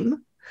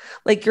theme.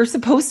 Like you're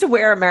supposed to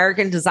wear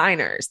American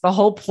designers. The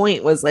whole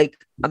point was like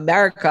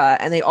America,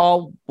 and they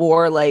all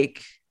wore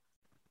like,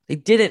 they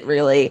didn't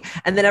really.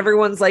 And then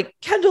everyone's like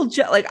Kendall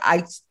Jenner. Like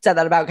I said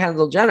that about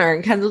Kendall Jenner,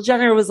 and Kendall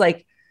Jenner was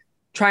like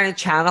trying to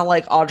channel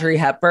like Audrey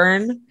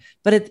Hepburn,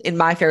 but it's in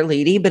My Fair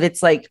Lady. But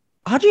it's like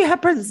Audrey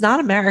Hepburn's not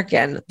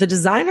American. The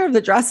designer of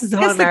the dress is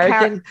not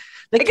American.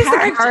 The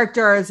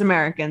character is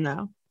American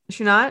though. Is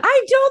she not?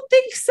 I don't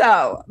think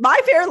so. My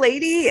Fair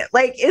Lady,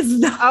 like, is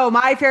not. Oh,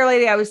 My Fair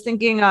Lady. I was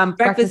thinking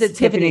Breakfast at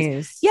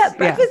Tiffany's. Yeah,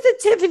 Breakfast at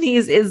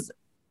Tiffany's is.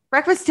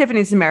 Breakfast at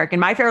Tiffany's American.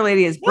 My Fair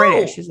Lady is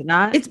British, is it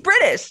not? It's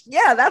British.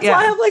 Yeah, that's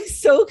why I'm like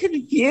so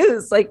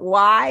confused. Like,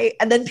 why?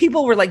 And then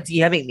people were like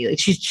DMing me, like,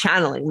 she's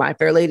channeling My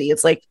Fair Lady.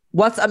 It's like,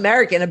 what's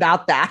American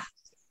about that?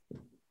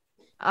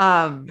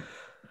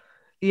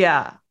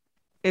 Yeah,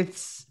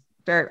 it's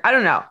very. I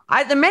don't know.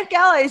 The Met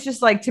Gala is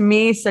just like, to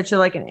me, such a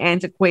like an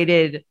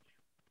antiquated,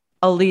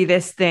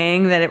 elitist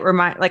thing that it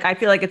I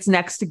feel like it's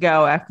next to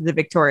go after the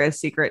Victoria's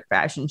Secret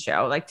fashion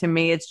show. Like to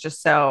me, it's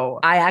just so.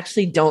 I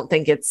actually don't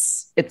think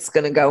it's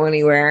gonna go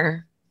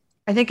anywhere.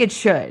 I think it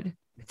should.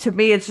 To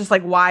me, it's just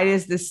like, why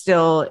does this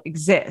still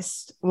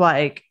exist?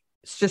 Like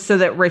it's just so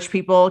that rich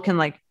people can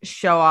like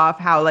show off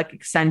how like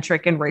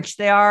eccentric and rich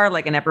they are,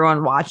 like, and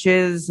everyone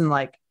watches, and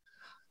like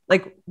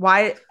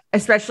why,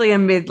 especially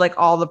amid like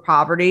all the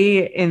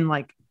poverty in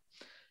like.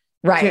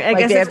 Right. I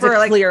guess they it's have to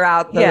for clear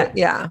out the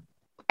yeah.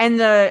 And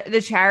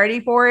the charity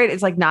for it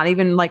is like not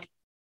even like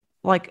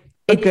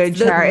a good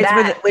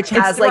charity, which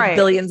has like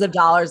billions of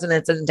dollars in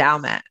its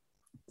endowment.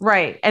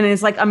 Right. And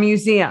it's like a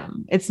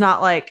museum. It's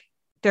not like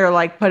they're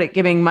like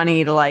giving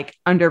money to like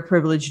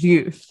underprivileged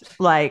youth.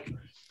 Like,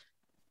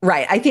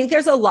 right. I think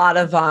there's a lot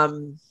of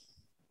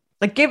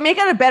make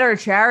it a better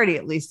charity,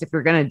 at least if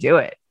you're gonna do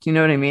it. Do you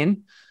know what I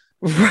mean?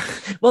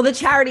 Well, the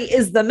charity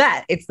is the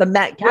Met. It's the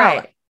Met Gala.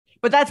 Right.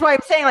 But that's why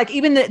I'm saying, like,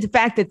 even the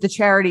fact that the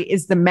charity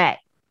is the Met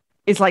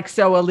is like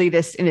so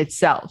elitist in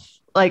itself.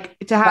 Like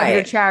to have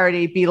your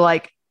charity be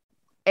like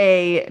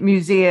a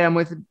museum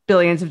with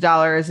billions of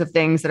dollars of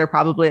things that are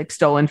probably like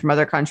stolen from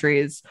other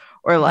countries,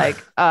 or like,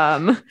 do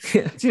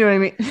you know what I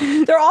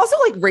mean? They're also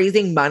like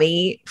raising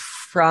money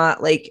from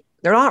like,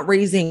 they're not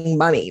raising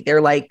money. They're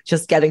like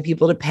just getting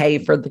people to pay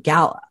for the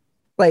gala.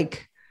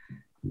 Like,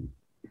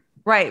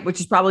 Right, which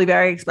is probably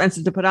very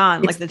expensive to put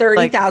on. It's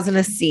 30,000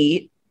 a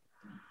seat.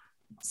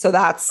 So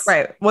that's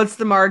right. What's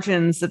the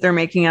margins that they're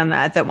making on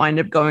that wind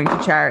up going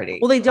to charity?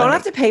 Well, they don't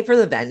have to pay for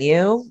the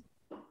venue.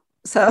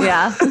 So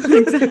yeah,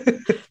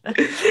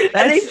 that's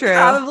they true.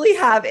 Probably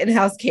have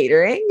in-house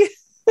catering.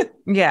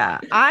 Yeah,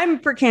 I'm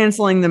for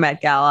canceling the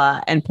Met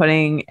Gala and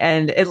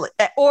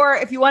or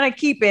if you want to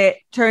keep it,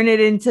 turn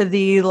it into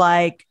the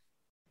like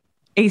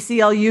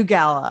ACLU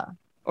Gala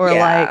or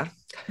like,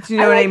 do you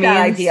know what I mean? That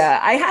idea.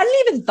 I hadn't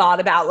even thought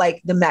about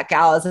like the Met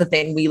Gala as a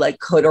thing we like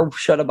could or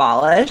should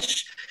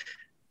abolish.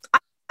 I'm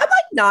like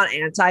not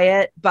anti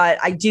it, but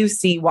I do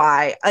see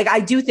why. Like, I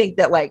do think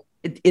that like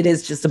it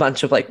is just a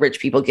bunch of like rich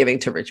people giving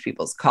to rich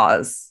people's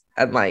cause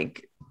and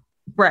like.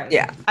 Right.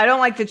 Yeah. I don't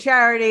like the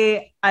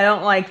charity. I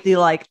don't like the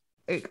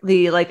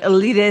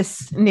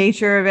elitist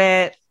nature of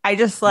it. I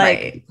just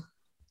like,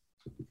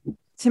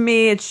 to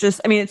me, it's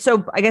just, I mean,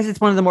 I guess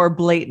it's one of the more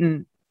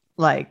blatant,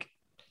 like,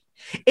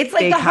 it's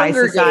like the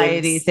Hunger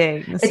Society Games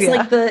things. It's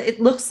like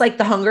it looks like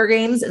the Hunger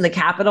Games in the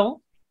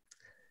Capitol.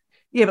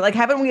 Yeah, but like,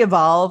 haven't we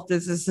evolved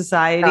as a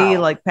society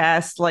like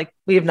past like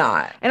we have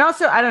not? And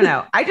also, I don't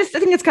know. I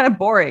think it's kind of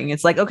boring.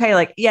 It's like, okay,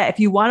 like, yeah, if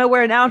you want to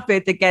wear an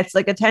outfit that gets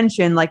like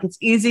attention, like it's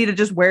easy to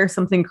just wear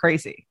something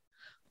crazy.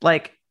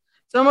 Like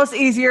it's almost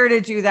easier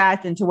to do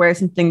that than to wear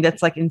something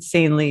that's like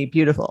insanely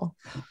beautiful.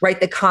 Right.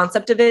 The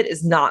concept of it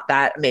is not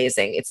that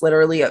amazing. It's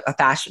literally a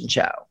fashion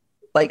show.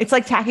 Like it's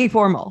like tacky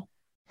formal.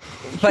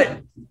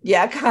 But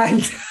yeah, kind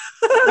of.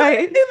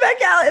 Right. New Met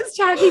Gala is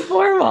tacky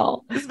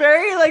formal. It's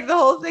very like the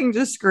whole thing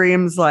just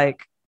screams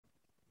like,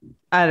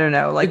 I don't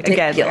know, like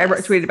ridiculous. Again, like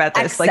I tweeted about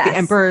this, like the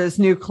emperor's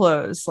new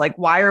clothes. Like,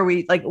 why are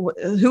we like,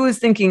 who is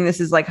thinking this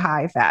is like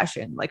high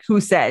fashion? Like,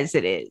 who says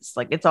it is?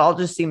 Like, it's all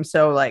just seems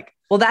so like,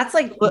 well, that's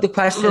like the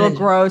question. A little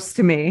gross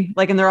to me.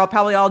 Like, and they're all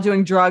probably all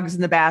doing drugs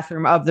in the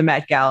bathroom of the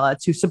Met Gala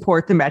to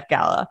support the Met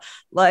Gala.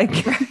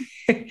 Like,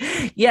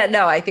 yeah,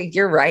 no, I think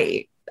you're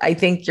right. I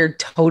think you're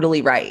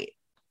totally right.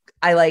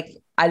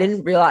 I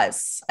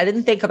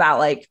didn't think about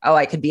like, oh,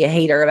 I could be a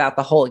hater about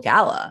the whole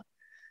gala.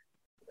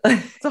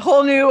 It's a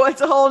whole new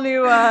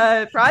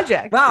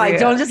project. Wow. I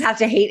don't just have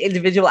to hate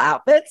individual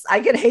outfits.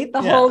 I can hate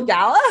the whole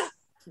gala.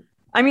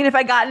 I mean, if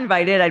I got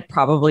invited, I'd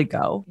probably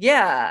go.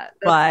 Yeah.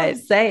 But what I'm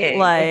saying,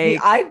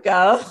 like, I'd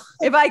go.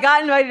 If I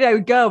got invited, I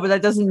would go, but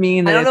that doesn't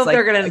mean that I don't know if like,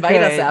 they're going to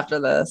invite us after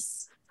this.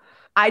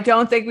 I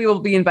don't think we will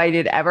be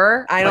invited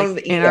ever. I don't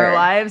in our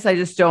lives. I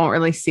just don't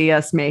really see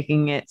us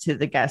making it to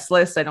the guest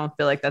list. I don't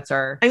feel like that's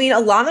our. I mean,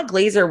 Alana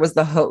Glazer was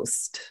the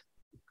host.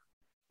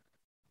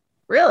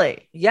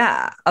 Really?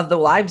 Yeah, of the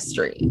live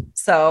stream.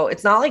 So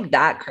it's not like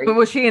that crazy. But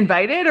was she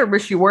invited or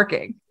was she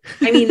working?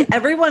 I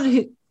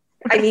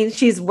mean,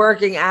 she's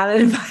working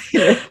and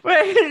invited.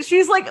 Right.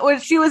 She's like,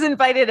 she was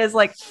invited as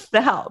like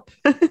the help.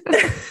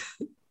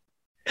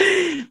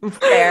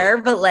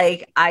 Fair, but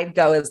like I'd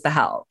go as the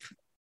help.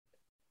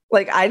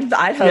 Like I'd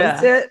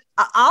host it.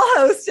 I'll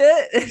host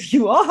it if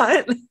you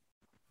want.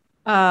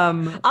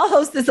 I'll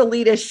host this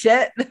elitist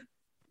shit.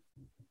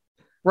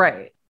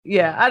 Right.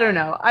 Yeah. I don't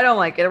know. I don't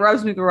like it. It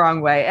rubs me the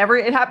wrong way.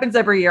 It happens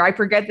every year. I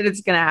forget that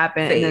it's going to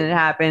happen. Same. And then it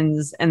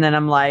happens. And then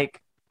I'm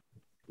like,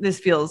 this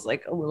feels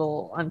like a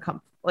little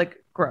uncomfortable, like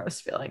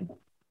gross feeling.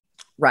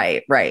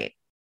 Right. Right.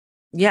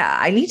 Yeah.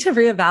 I need to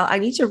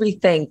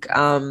rethink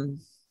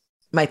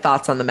my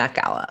thoughts on the Met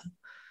Gala.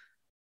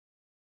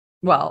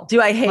 Well, do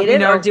I hate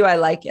it or do I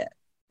like it?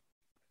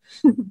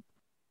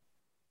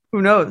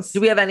 Who knows? Do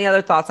we have any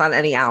other thoughts on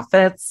any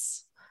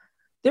outfits?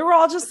 They were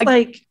all just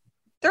like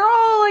they're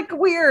all like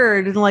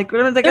weird and like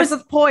what's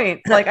the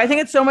point? Like I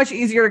think it's so much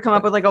easier to come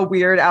up with like a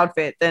weird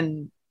outfit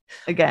than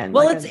again.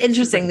 Well, like it's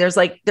interesting. There's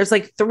like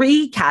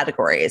 3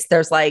 categories.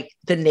 There's like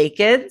the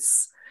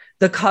nakeds,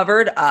 the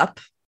covered up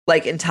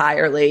like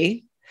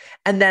entirely,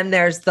 and then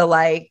there's the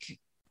like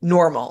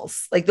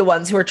normals, like the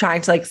ones who are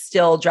trying to like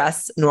still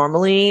dress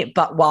normally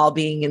but while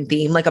being in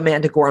theme. Like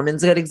Amanda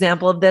Gorman's a good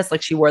example of this.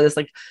 Like she wore this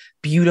like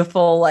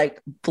beautiful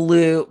like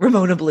blue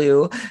Ramona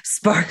blue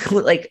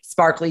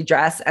sparkly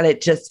dress, and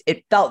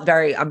it felt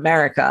very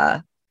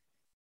America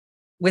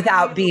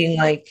without being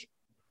like.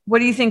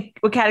 What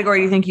category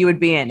do you think you would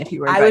be in if you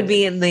were invited? I would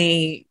be in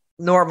the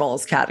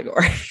normals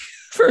category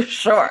for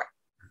sure.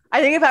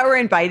 I think if I were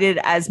invited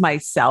as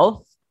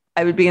myself,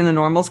 I would be in the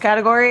normals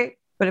category.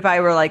 But if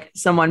I were like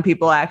someone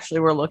people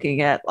actually were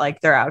looking at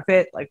like their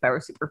outfit, like if I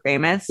were super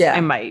famous, I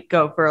might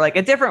go for like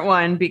a different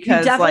one because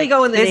you definitely like,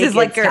 go in the this is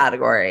like your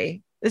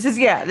category. This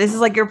is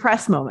like your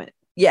press moment.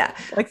 Yeah.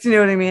 Like, do you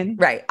know what I mean?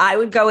 Right. I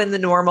would go in the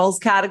normals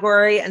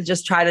category and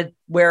just try to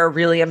wear a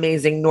really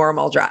amazing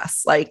normal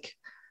dress. Like,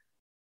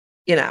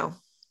 you know,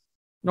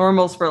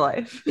 normals for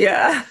life.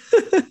 Yeah.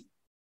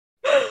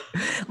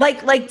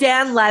 like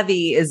Dan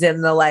Levy is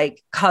in the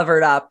like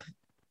covered up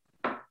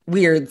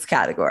weirds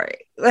category.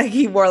 Like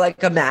he wore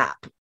like a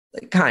map,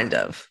 like kind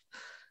of.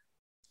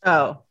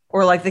 Oh,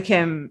 or like the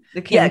Kim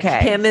K.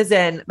 Kim is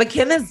in, but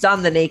Kim has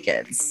done the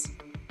nakeds.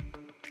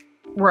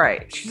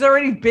 Right. She's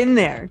already been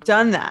there,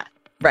 done that.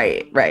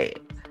 Right.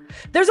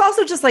 There's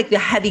also just like the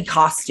heavy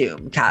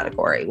costume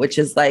category, which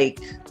is like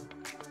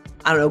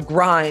I don't know,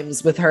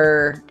 Grimes with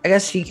her. I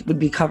guess she would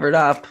be covered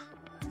up.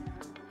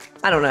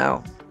 I don't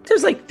know.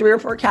 There's like 3 or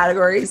 4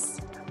 categories.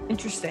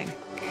 Interesting.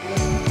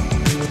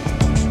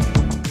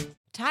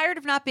 Tired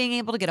of not being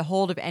able to get a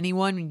hold of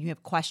anyone when you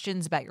have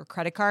questions about your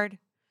credit card?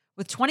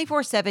 With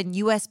 24/7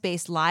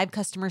 US-based live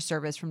customer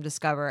service from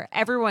Discover,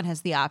 everyone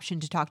has the option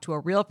to talk to a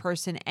real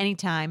person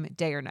anytime,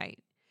 day or night.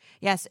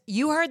 Yes,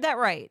 you heard that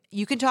right.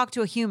 You can talk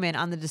to a human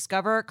on the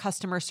Discover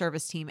customer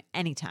service team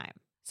anytime.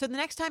 So the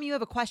next time you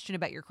have a question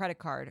about your credit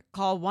card,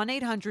 call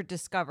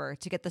 1-800-DISCOVER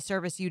to get the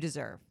service you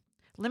deserve.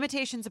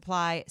 Limitations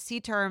apply. See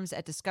terms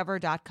at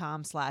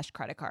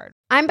discover.com/creditcard.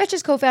 I'm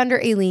Betches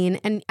co-founder Aileen,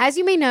 and as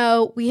you may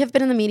know, we have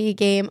been in the media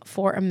game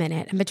for a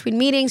minute. And between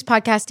meetings,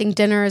 podcasting,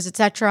 dinners,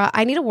 etc.,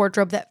 I need a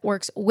wardrobe that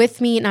works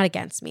with me, not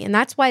against me. And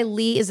that's why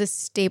Lee is a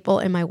staple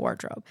in my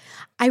wardrobe.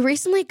 I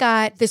recently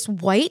got this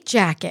white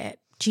jacket,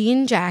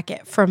 jean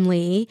jacket from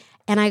Lee,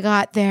 and I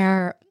got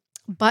their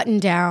button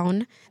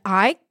down.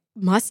 I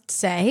must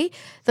say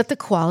that the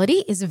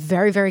quality is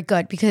very, very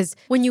good because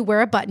when you wear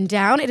a button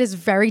down, it is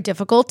very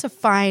difficult to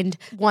find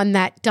one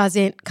that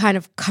doesn't kind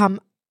of come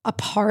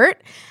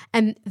apart.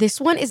 And this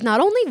one is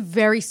not only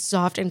very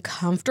soft and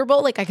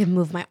comfortable, like I can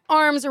move my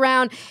arms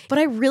around, but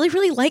I really,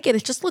 really like it.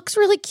 It just looks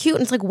really cute.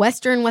 And it's like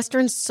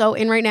Western's so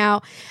in right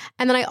now.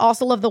 And then I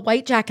also love the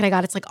white jacket I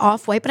got. It's like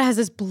off-white, but it has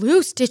this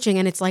blue stitching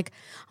and it's like,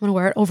 I'm going to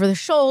wear it over the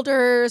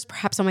shoulders,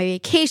 perhaps on my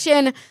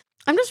vacation.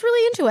 I'm just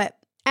really into it.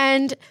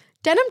 And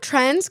denim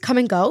trends come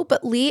and go,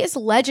 but Lee is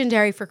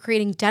legendary for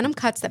creating denim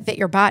cuts that fit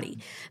your body.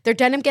 Their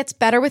denim gets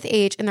better with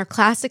age, and their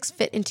classics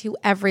fit into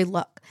every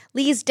look.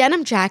 Lee's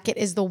denim jacket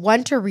is the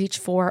one to reach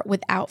for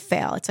without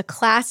fail. It's a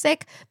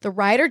classic. The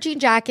Rider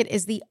jean jacket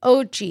is the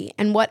OG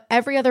and what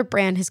every other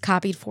brand has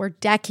copied for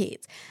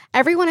decades.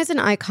 Everyone is an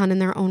icon in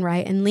their own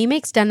right, and Lee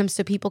makes denim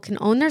so people can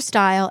own their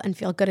style and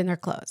feel good in their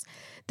clothes.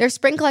 Their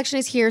spring collection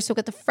is here, so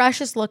get the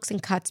freshest looks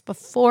and cuts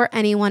before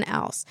anyone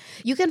else.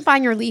 You can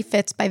find your Lee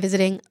fits by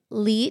visiting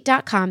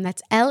lee.com.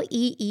 That's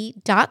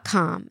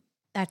Lee.com.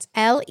 That's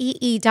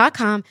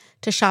Lee.com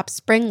to shop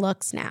spring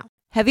looks now.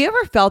 Have you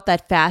ever felt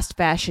that fast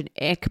fashion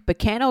ick, but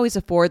can't always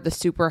afford the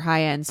super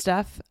high-end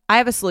stuff? I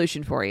have a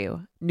solution for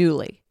you.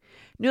 Nuuly.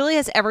 Nuuly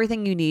has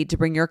everything you need to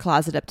bring your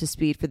closet up to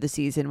speed for the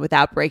season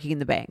without breaking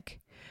the bank.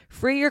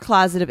 Free your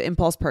closet of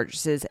impulse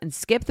purchases and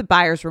skip the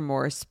buyer's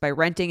remorse by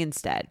renting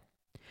instead.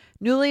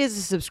 Nuuly is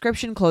a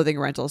subscription clothing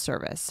rental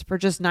service. For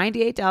just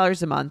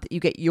 $98 a month, you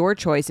get your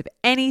choice of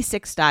any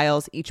 6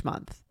 styles each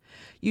month.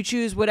 You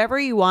choose whatever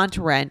you want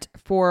to rent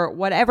for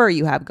whatever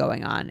you have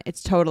going on.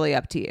 It's totally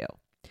up to you.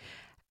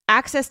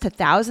 Access to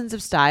thousands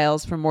of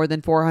styles from more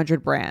than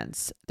 400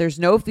 brands. There's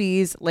no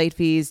fees, late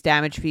fees,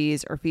 damage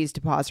fees, or fees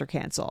to pause or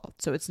cancel.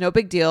 So it's no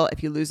big deal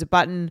if you lose a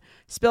button,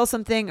 spill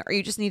something, or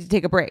you just need to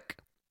take a break.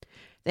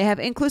 They have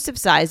inclusive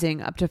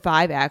sizing up to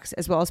 5X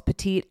as well as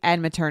petite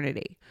and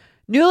maternity.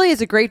 Nuuly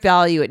is a great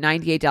value at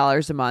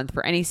 $98 a month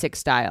for any 6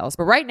 styles.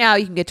 But right now,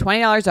 you can get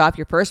 $20 off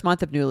your first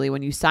month of Nuuly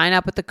when you sign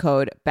up with the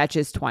code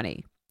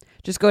BETCHES20.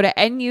 Just go to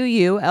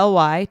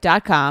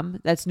NUULY.com,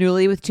 that's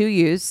Nuuly with 2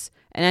 U's,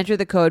 and enter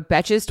the code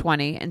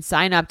BETCHES20 and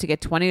sign up to get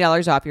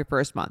 $20 off your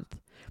first month.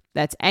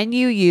 That's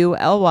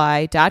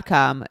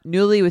NUULY.com,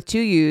 Nuuly with 2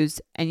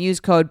 U's, and use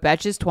code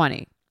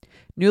BETCHES20.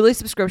 Nuuly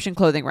subscription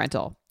clothing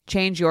rental.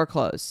 Change your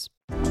clothes.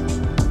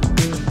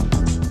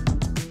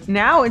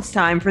 Now it's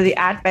time for the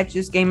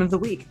 @Betches game of the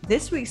week.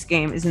 This week's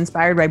game is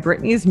inspired by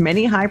Britney's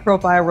many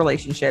high-profile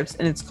relationships,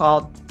 and it's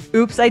called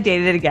Oops, I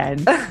Dated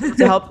Again.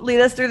 To help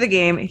lead us through the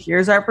game,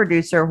 here's our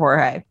producer,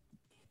 Jorge.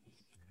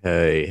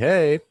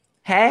 Hey.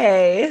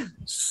 Hey.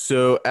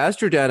 So as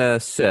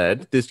Jordana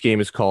said, this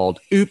game is called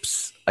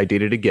Oops, I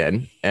Dated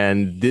Again.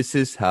 And this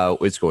is how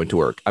it's going to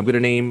work. I'm going to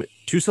name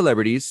 2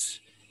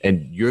 celebrities,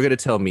 and you're going to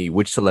tell me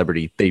which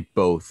celebrity they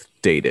both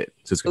dated.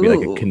 So it's going to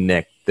be like a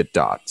connect the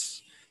dots.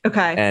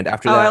 Okay. And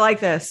after that, I like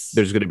this.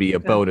 There's going to be a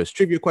bonus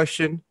trivia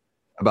question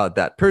about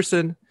that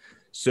person.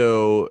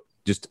 So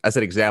just as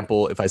an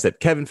example, if I said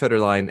Kevin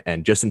Federline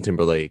and Justin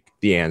Timberlake,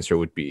 the answer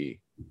would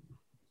be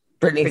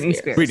Britney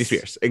Spears. Britney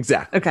Spears.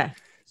 Exactly. Okay.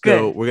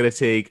 So we're going to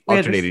take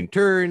alternating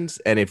turns.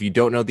 And if you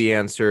don't know the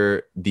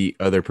answer, the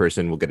other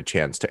person will get a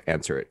chance to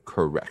answer it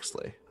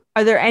correctly.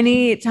 Are there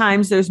any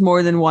times there's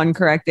more than one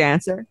correct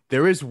answer?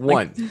 There is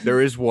one. There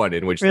is one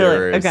in which Really?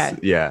 there is. Okay.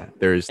 Yeah.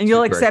 There's. And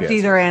you'll accept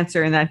either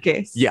answer in that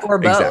case? Yeah. Or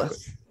both. Exactly.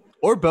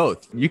 Or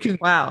both. You can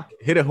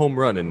hit a home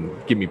run and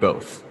give me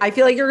both. I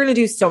feel like you're going to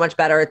do so much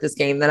better at this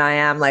game than I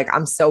am. Like,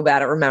 I'm so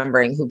bad at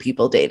remembering who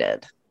people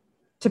dated.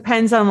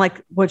 Depends on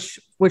like which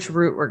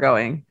route we're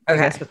going. Okay.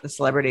 I guess with the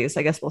celebrities.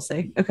 I guess we'll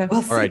see. Okay.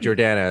 All right,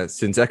 Jordana,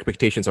 since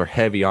expectations are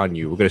heavy on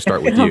you, we're going to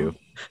start with you.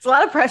 It's a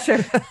lot of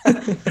pressure.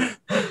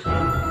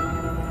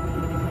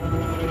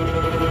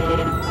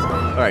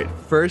 All right,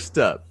 first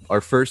up, our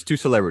first 2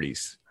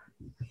 celebrities,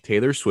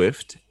 Taylor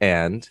Swift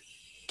and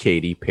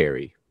Katy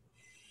Perry.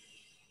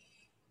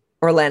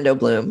 Orlando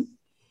Bloom.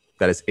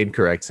 That is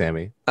incorrect,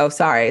 Sammy. Oh,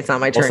 sorry. It's not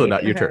my turn. Also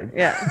not your turn.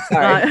 Yeah.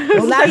 Sorry.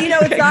 Well, now you know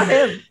it's not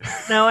him.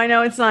 No, I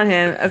know it's not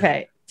him.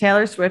 Okay.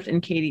 Taylor Swift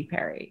and Katy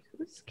Perry.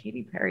 Who's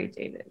Katy Perry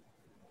dated?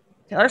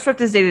 Taylor Swift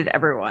has dated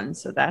everyone,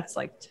 so that's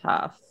like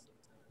tough.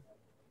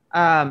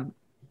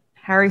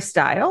 Harry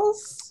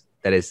Styles?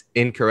 That is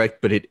incorrect,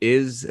 but it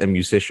is a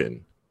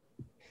musician.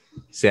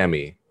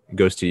 Sammy, it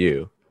goes to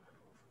you.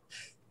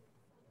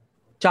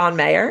 John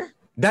Mayer.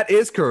 That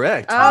is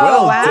correct. Oh,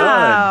 well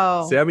wow.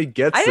 done. Sammy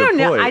gets I the don't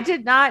know. point. I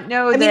did not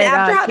know I that. mean,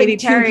 after having Katy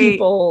two Perry.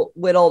 people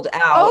whittled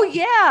out. Oh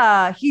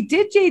yeah, he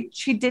did date.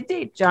 She did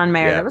date John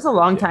Mayer. Yeah. That was a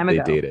long time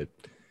ago. They dated.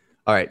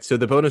 All right. So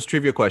the bonus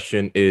trivia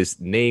question is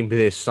name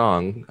this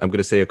song. I'm going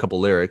to say a couple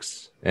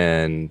lyrics,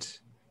 and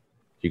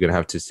you're going to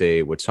have to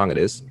say what song it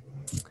is.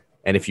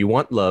 And if you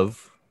want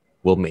love,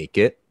 we'll make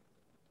it.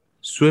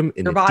 Swim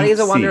in Your the body deep is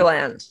a sea.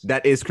 wonderland.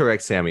 That is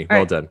correct, Sammy. All Well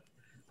right. done.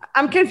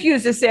 I'm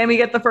confused. Does Sammy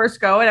get the first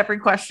go at every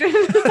question?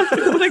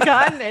 I would have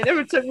gotten it if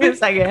it took me a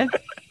second.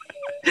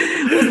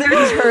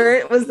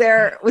 Was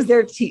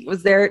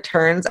there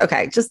turns?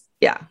 Okay, just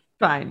yeah.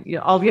 Fine. Yeah,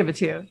 I'll give it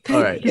to you.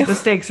 All right. The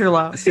stakes are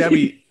low.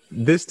 Sammy,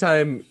 this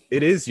time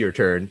it is your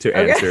turn to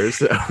answer.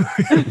 So.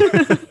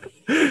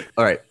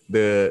 All right.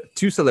 The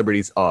two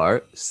celebrities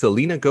are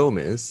Selena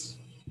Gomez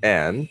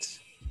and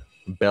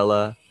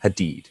Bella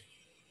Hadid.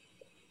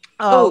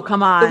 Oh,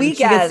 come on. The She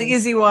gets the Weeknd.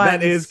 easy one.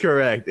 That is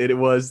correct. It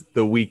was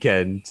The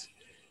Weeknd.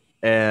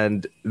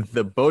 And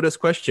the bonus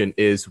question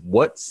is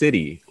what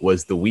city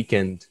was The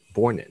Weeknd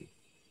born in?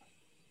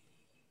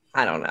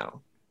 I don't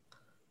know.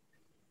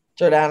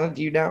 Jordana,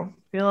 do you know?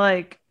 I feel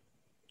like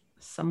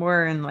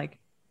somewhere in like,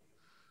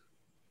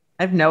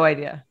 I have no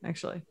idea,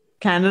 actually.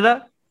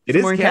 Canada? It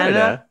is Somewhere in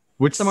Canada.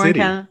 Which Somewhere city?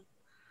 in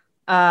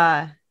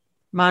Canada.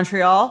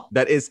 Montreal?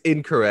 That is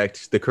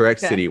incorrect. The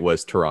correct Okay. city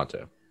was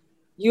Toronto.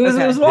 It was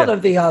Okay. one Yeah.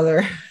 of the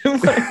other.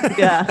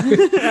 Yeah.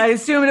 I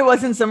assumed it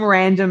wasn't some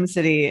random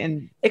city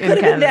in It in could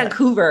have been Canada.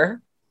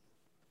 Vancouver.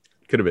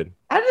 Could have been.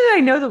 How did I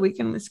know The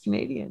Weeknd was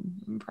Canadian?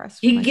 I'm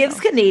impressed. with He gives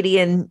myself.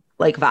 Canadian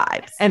like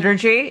vibes.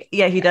 energy.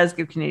 Yeah, he does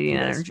give Canadian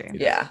He does. energy. He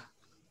does. Yeah.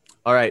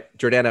 All right,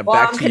 Jordana, Well,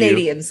 back I'm to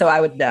Canadian, so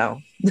I would know.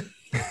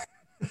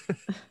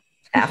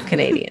 Half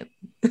Canadian.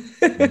 you.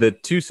 The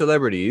two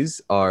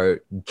celebrities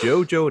are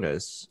Joe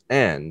Jonas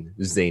and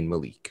Zayn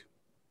Malik.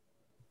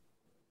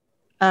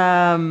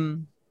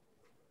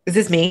 Is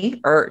this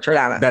me or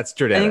Jordana? That's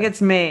Jordana. I think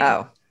it's me.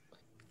 Oh.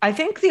 I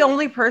think the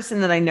only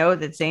person that I know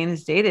that Zayn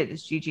has dated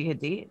is Gigi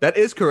Hadid. That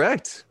is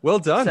correct. Well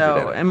done, So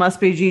Jordana. it must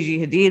be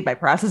Gigi Hadid by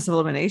process of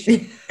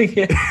elimination.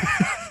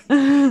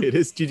 It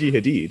is Gigi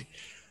Hadid.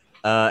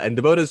 And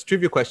the bonus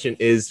trivia question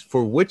is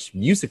for which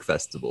music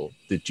festival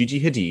did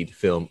Gigi Hadid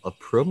film a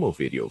promo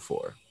video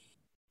for?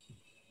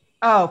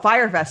 Oh,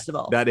 Fire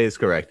Festival. That is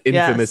correct.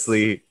 Yes.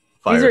 Infamously,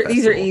 Fire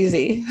These are Festival.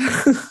 easy.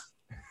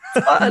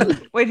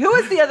 Fun. Wait, who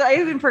was the other? I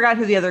even forgot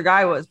who the other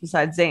guy was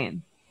besides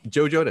Zayn.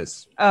 Joe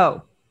Jonas.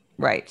 Oh,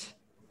 right.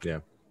 Yeah.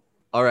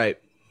 All right,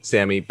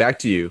 Sammy, back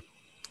to you.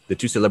 The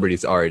two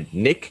celebrities are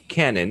Nick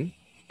Cannon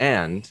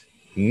and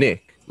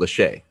Nick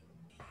Lachey.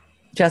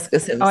 Jessica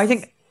Simpson. Oh, I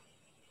think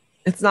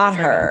it's not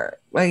her.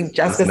 Like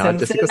Jessica It's not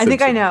Simpson. Jessica I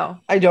think I Simpson. know.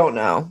 I don't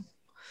know.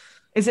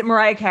 Is it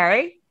Mariah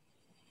Carey?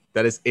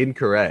 That is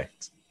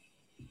incorrect.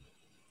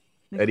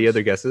 Any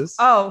other guesses?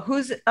 Oh,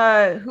 who's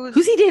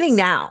Who's he dating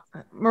now?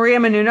 Maria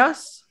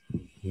Menounos?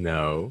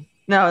 No.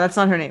 No, that's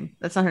not her name.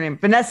 That's not her name.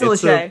 Vanessa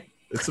It's Lachey.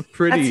 It's a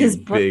pretty That's his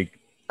big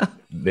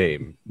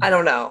name. I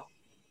don't know.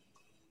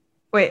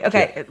 Wait,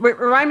 okay. Wait,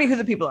 remind me who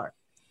the people are.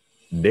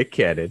 Nick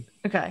Cannon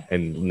Okay.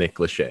 and Nick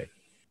Lachey.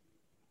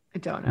 I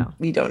don't know.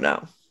 We don't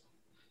know.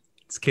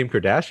 It's Kim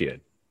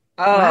Kardashian.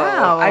 Oh,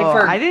 Wow.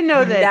 I didn't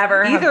know that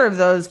never have- either of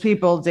those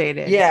people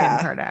dated Yeah.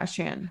 Kim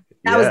Kardashian.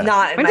 That was Yeah.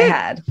 not in When my did-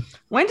 head.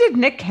 When did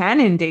Nick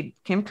Cannon date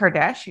Kim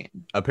Kardashian?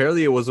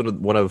 Apparently, it was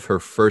one of her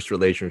first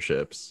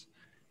relationships,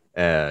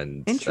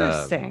 and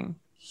Interesting.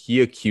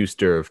 he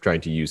accused her of trying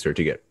to use her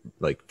to get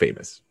like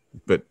famous.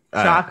 But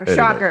Shocker. I don't know.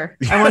 Shocker.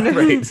 I wonder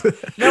Right.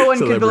 No one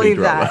could Celebrity believe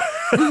drama.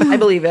 I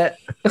believe it.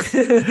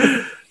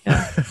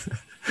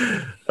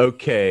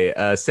 Okay,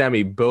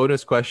 Sammy,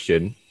 bonus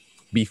question.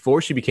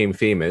 Before she became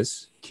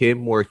famous,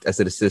 Kim worked as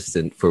an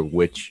assistant for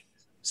which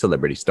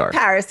celebrity star?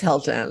 Paris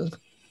Hilton.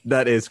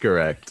 That is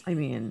correct. I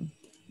mean,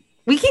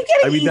 We keep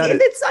getting I mean, easy. that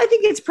And is- I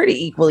think it's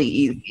pretty equally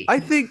easy. I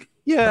think,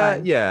 yeah,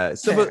 Fine. yeah.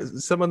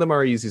 Some of them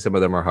are easy, some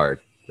of them are hard.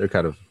 They're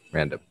kind of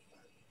random.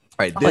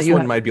 All right, this you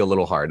one have- might be a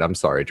little hard. I'm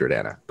sorry,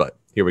 Jordana, but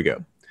here we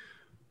go.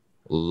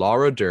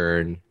 Laura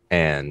Dern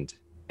and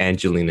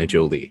Angelina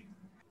Jolie.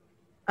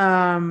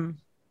 I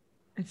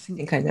I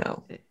think I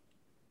know. Is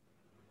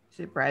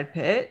it Brad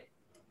Pitt?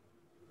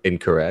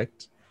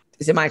 Incorrect.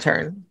 Is it my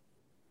turn?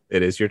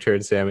 It is your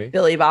turn, Sammy.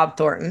 Billy Bob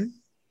Thornton.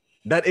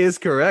 That is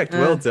correct.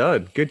 Well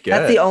done. Good guess.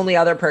 That's the only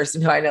other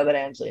person who I know that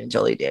Angelina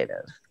Jolie dated.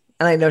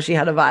 And I know she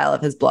had a vial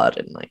of his blood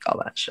and like all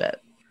that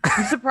shit.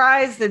 I'm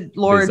surprised that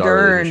Laura Bizarre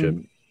Dern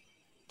relationship.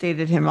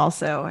 dated him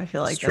also. I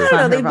feel like It's I true. that's don't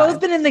know. not her They've both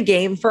vibe. been in the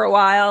game for a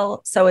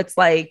while. So it's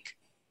like,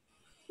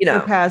 you Their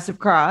know, paths have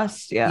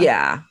crossed. Yeah.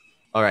 yeah.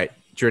 All right,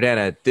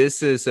 Jordana,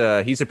 this is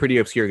he's a pretty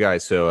obscure guy,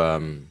 so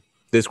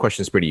this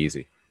question is pretty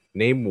easy.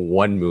 Name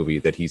one movie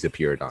that he's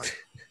appeared on.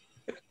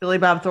 Billy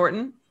Bob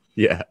Thornton.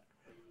 Yeah.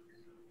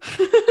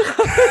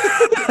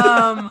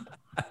 Um,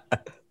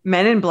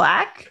 Men in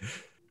Black?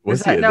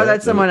 Was he in No, that?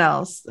 that's someone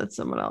else. That's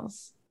someone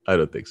else. I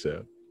don't think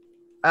so.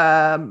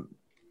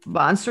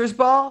 Monsters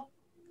Ball?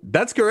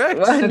 That's correct.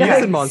 Well, He's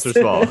nice. in Monsters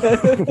Ball.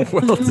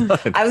 Well done.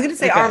 I was going to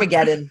say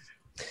Armageddon.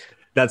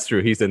 That's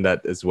true. He's in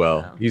that as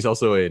well. Oh. He's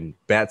also in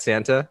Bad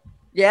Santa,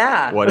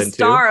 Yeah. One the and two.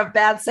 star of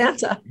Bad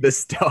Santa. the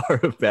star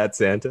of Bad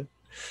Santa.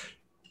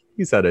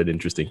 He's had an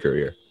interesting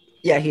career.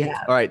 Yeah, he has.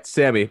 All right,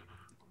 Sammy,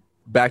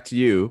 back to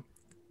you.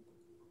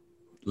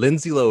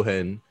 Lindsay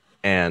Lohan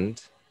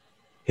and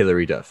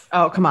Hilary Duff.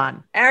 Oh, come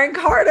on. Aaron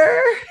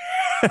Carter.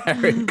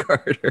 Aaron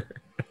Carter.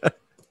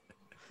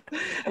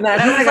 Imagine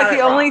That I was got like it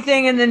the wrong. only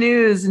thing in the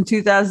news in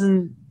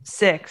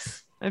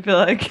 2006. I feel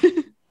like.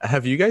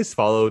 Have you guys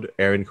followed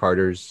Aaron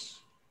Carter's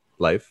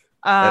life?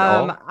 At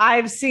all?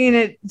 I've seen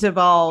it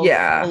devolve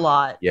Yeah. a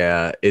lot.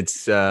 Yeah,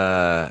 it's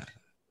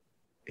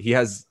he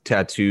has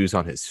tattoos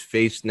on his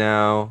face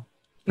now.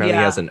 Apparently, he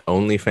Yeah. has an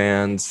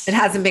OnlyFans. It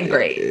hasn't been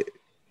great.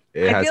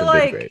 It I hasn't feel been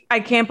like great. I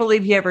can't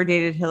believe he ever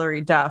dated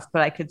Hilary Duff,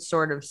 but I could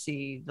sort of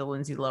see the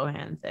Lindsay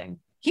Lohan thing.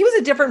 He was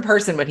a different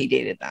person when he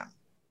dated them.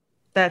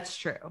 That's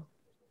true.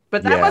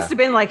 But that Yeah. must have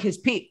been like his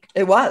peak.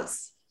 It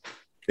was.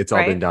 It's all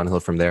been right? downhill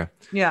from there.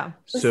 Yeah.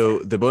 So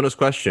the bonus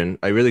question,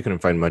 I really couldn't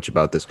find much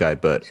about this guy,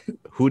 but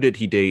who did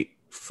he date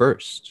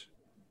first?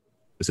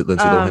 Was it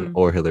Lindsay Lohan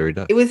or Hilary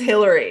Duff? It was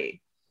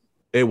Hillary.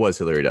 It was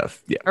Hilary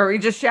Duff. Yeah. Are we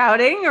just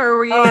shouting or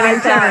were you Oh, I'm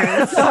in sorry.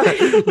 turns? Sorry.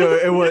 No,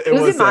 it was. It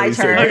was in my Sammy's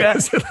turn. Okay.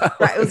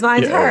 Right, it was my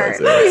Yeah, turn.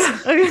 it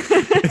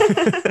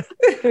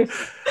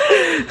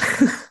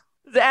was.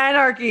 It's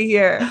anarchy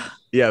here.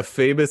 Yeah,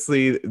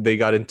 famously, they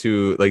got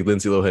into like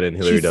Lindsay Lohan and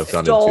Hilary She Duff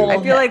got stole- I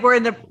into. feel like we're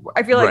in the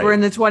Right. we're in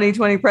the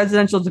 2020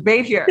 presidential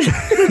debate here.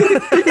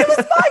 It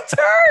was my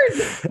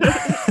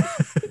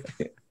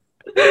turn.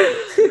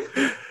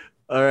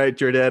 All right,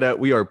 Jordana,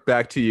 we are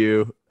back to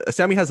you.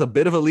 Sammy has a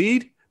bit of a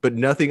lead, but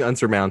nothing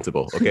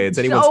unsurmountable. Okay, it's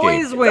anyone's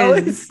Always game.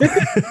 wins.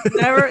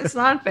 Never. It's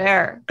not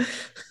fair.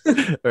 All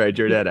right,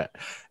 Jordana,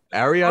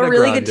 Ariana A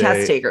really Grande good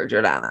test taker,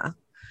 Jordana.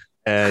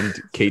 and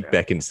Kate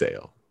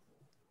Beckinsale.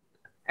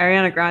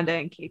 Ariana Grande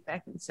and Kate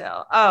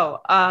Beckinsale.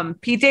 Oh,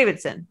 Pete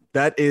Davidson.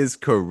 That is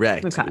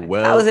correct. Okay.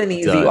 Well, That was an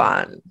easy done.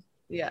 one.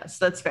 Yes,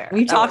 that's fair.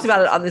 We That talked was-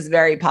 about it on this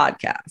very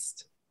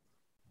podcast.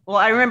 Well,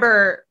 I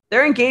remember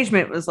their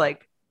engagement was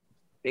like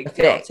big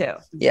deal Big. too.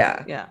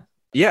 Yeah. Yeah.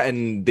 Yeah,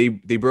 and they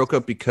broke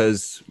up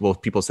because, well,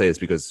 people say it's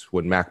because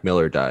when Mac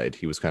Miller died,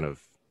 he was kind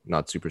of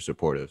not super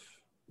supportive.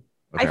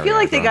 of I feel Ariana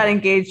like they got Grande.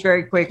 engaged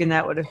very quick and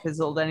that would have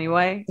fizzled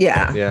anyway.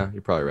 Yeah. Yeah,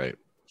 you're probably right.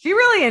 She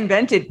really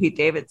invented Pete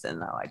Davidson,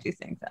 though. I do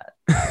think that.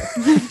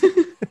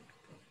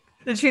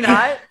 Did she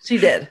not? She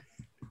did.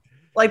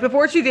 Like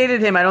before she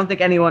dated him, I don't think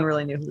anyone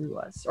really knew who he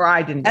was, or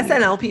I didn't. either.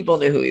 SNL people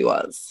knew who he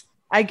was.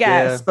 I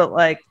guess, Yeah. but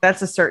like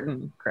that's a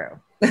certain crew.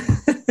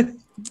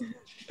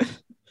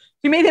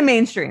 She made him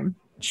mainstream.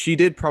 She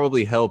did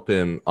probably help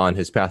him on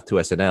his path to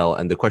SNL,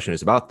 and the question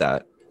is about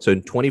that. So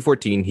in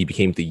 2014, he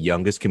became the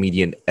youngest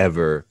comedian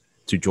ever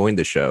to join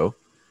the show.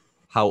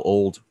 How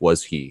old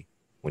was he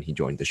when he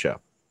joined the show?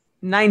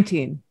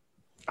 19.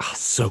 Ah,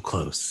 so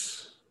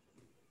close.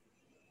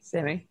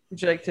 Sammy,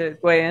 would you like to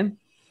weigh in?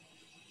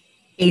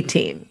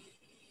 18.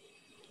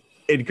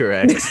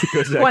 Incorrect.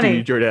 Goes back 20. to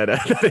you,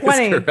 Jordana. That is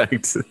 20.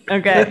 correct.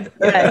 Okay.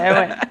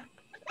 Yeah,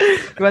 you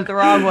went the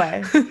wrong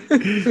way.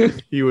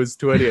 He was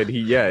 20, and the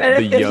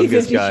 50-50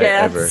 youngest guy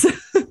ever. chance.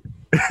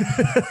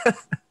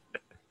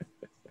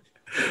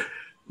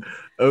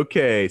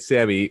 Okay,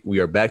 Sammy, we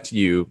are back to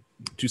you.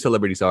 Two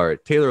celebrities are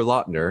Taylor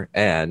Lautner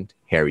and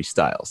Harry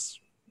Styles.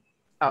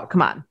 Oh,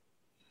 come on.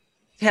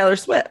 Taylor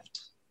Swift.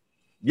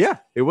 Yeah,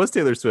 it was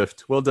Taylor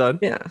Swift. Well done.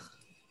 Yeah.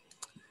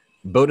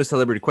 Bonus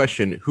celebrity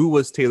question. Who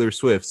was Taylor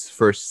Swift's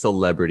first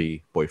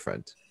celebrity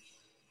boyfriend?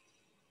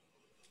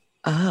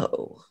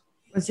 Oh.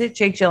 Was it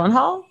Jake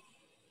Gyllenhaal?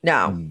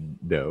 No.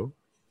 No.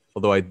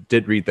 Although I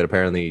did read that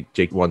apparently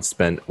Jake once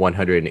spent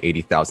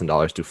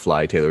 $180,000 to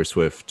fly Taylor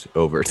Swift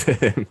over to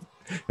him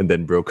and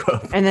then broke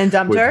up And then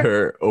dumped with her?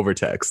 her over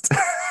text.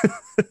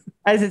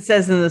 As it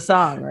says in the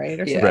song, right?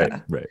 Or Yeah.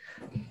 something?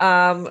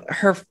 Right.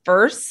 Her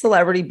first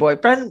celebrity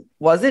boyfriend,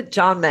 was it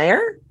John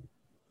Mayer?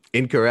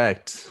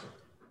 Incorrect.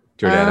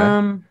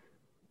 Jordana.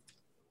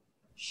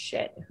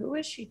 Shit. Who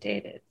was she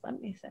dated?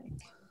 Let me think.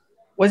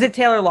 Was it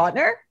Taylor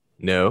Lautner?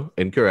 No,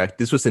 incorrect.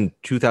 This was in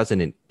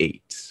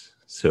 2008.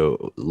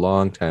 So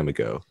long time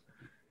ago.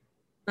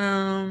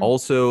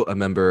 Also a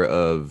member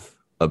of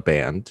a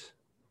band,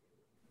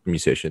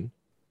 musician.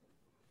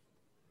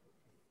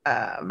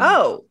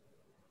 Oh,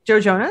 Joe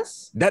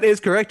Jonas? That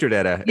is correct,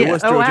 Jordana. It Yeah.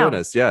 was Oh, Joe wow.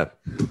 Jonas. Yeah.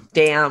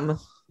 damn.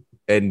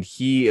 And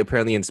he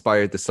apparently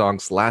inspired the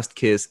songs Last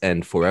Kiss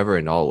and Forever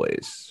and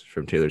Always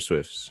from Taylor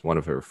Swift's one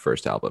of her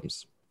first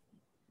albums.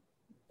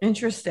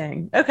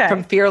 Interesting. Okay.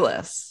 From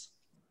Fearless.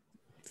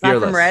 Not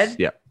from Red?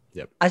 Yep.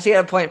 Yep. I should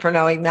get a point for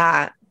knowing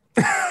that.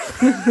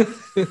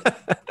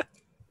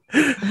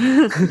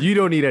 You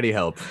don't need any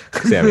help,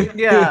 Sammy.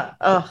 yeah.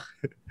 Ugh.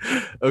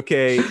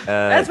 Okay.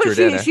 That's what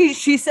Jordana.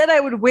 she said I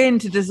would win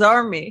to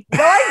disarm me. No,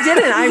 I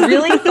didn't. I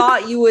really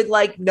thought you would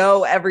like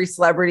know every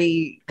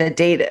celebrity that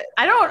dated.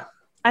 I don't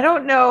I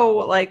don't know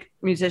like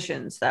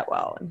musicians that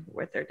well and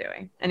what they're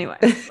doing. Anyway.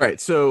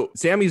 Right. So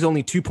Sammy's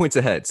only 2 points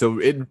ahead. So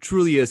it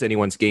truly is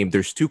anyone's game.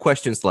 There's 2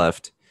 questions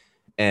left.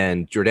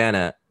 And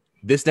Jordana,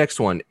 this next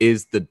one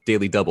is the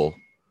daily double.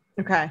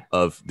 Okay.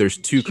 There's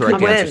 2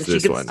 correct answers to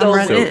this one.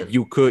 So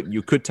you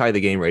could tie the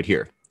game right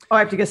here. Oh, I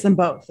have to guess them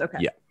both. Okay.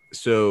 Yeah.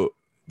 So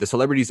the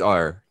celebrities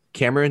are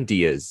Cameron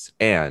Diaz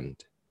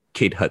and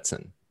Kate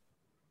Hudson.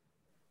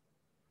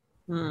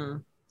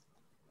 Benji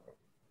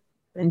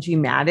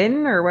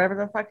Madden or whatever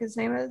the fuck his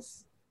name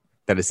is.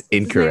 That is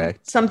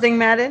incorrect. Something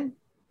Madden?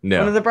 No.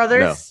 One of the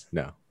brothers?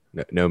 No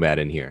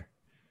Madden here.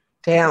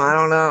 Damn, I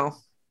don't know.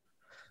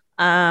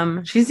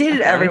 She's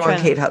dated everyone.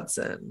 Kate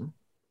Hudson.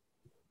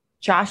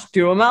 Josh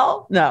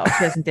Duhamel? No,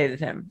 she hasn't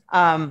dated him.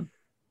 I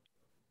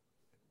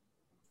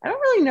don't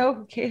really know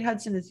who Kate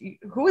Hudson is.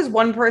 Who is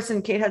one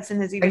person Kate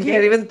Hudson has even I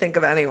can't even think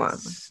of anyone.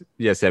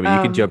 Yes, Sammy,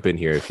 you can jump in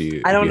here if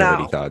you I don't know. have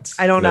any thoughts.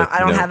 I don't know. I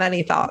don't have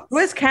any thoughts. Who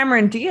is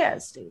Cameron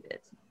Diaz dated?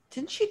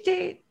 Didn't she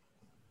date?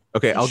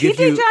 Okay, I'll give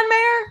you John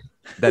Mayer?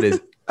 That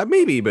is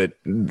maybe, but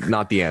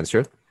not the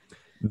answer.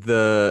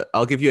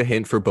 I'll give you a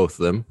hint for both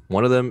of them.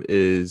 One of them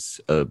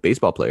is a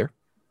baseball player,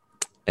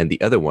 and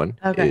the other one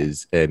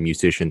is a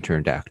musician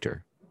turned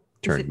actor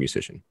turned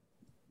musician.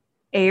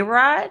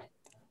 A-Rod?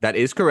 That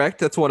is correct.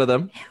 That's one of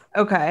them.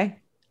 Okay.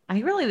 I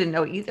really didn't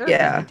know either.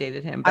 Yeah, I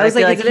dated him. I was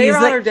like, is it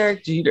A-Rod or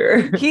Derek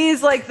Jeter?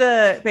 He's like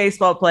the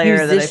baseball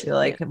player that I feel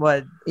like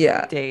would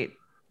date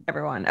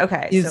everyone.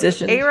 Okay.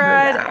 Musician. So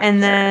A-Rod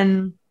and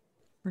then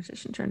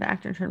musician turned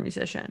actor turned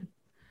musician.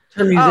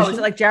 Oh, is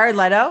it like Jared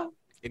Leto?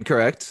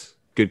 Incorrect.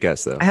 Good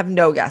guess, though. I have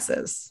no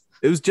guesses.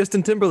 It was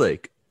Justin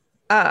Timberlake.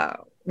 Oh,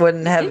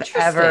 wouldn't have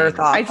ever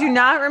thought. I do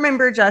not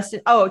remember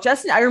Justin.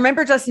 I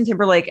remember Justin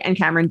Timberlake and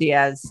Cameron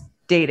Diaz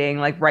dating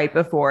like right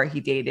before he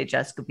dated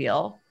Jessica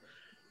Biel.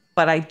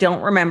 But I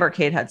don't remember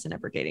Kate Hudson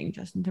ever dating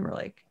Justin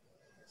Timberlake.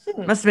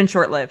 Must have been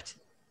short-lived.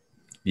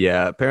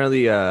 Yeah,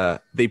 apparently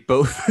they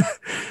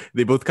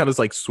both kind of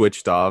like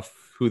switched off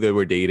who they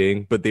were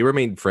dating, but they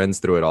remained friends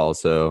through it all.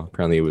 So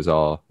apparently it was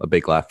all a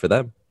big laugh for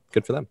them.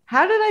 Good for them.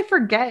 How did I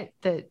forget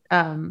that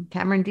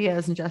Cameron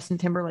Diaz and Justin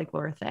Timberlake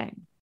were a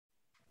thing?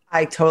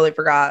 I totally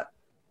forgot.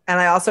 And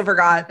I also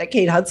forgot that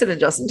Kate Hudson and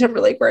Justin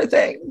Timberlake were a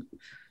thing.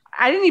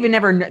 I didn't even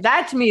ever know.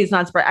 That to me is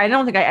not surprising. I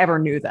don't think I ever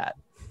knew that.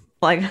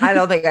 Like, I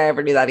don't think I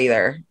ever knew that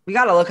either. We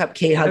got to look up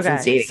Kate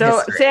Hudson's dating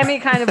history. Sammy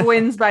kind of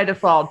wins by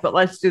default, but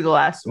let's do the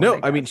last one. No,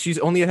 I mean, she's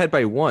only ahead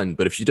by 1,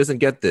 but if she doesn't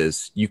get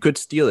this, you could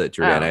steal it,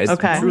 Jordana.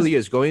 It truly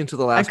is going into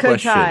the last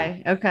question.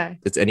 Tie. Okay.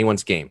 It's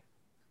anyone's game.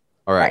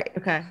 All right.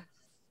 Okay.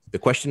 The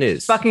question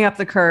is fucking up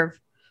the curve.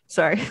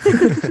 Sorry.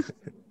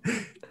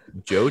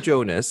 Joe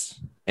Jonas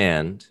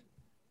and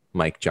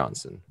Mike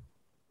Johnson.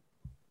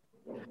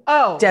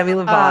 Oh, Demi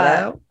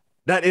Lovato.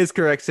 That is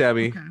correct,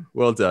 Sammy. Okay.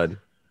 Well done.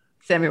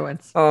 Sammy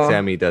wins.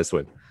 Sammy does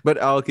win.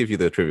 But I'll give you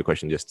the trivia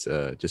question just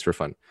for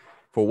fun.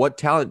 For what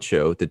talent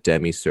show did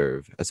Demi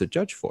serve as a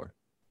judge for?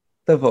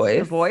 The Voice.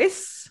 The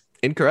Voice?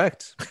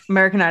 Incorrect.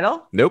 American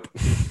Idol? Nope.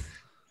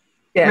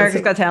 Yeah,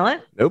 America's Got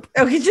Talent? Nope.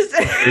 Okay, just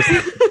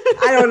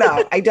I don't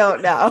know. I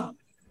don't know.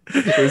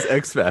 It was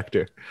X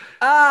Factor.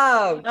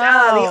 Oh,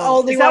 the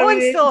only is that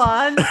one still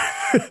on?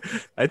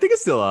 I think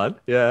it's still on.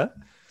 Yeah.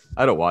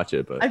 I don't watch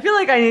it, but I feel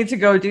like I need to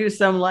go do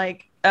some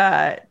like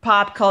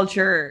pop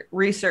culture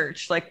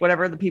research, like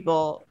whatever the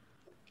people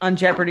on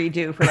Jeopardy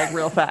do for like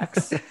real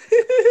facts.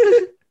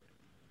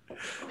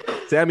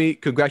 Sammy,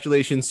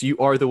 congratulations. You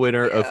are the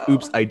winner of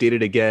Oops, I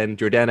Dated Again.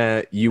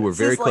 Jordana, you were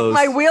very close.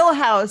 Like my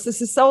wheelhouse.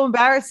 This is so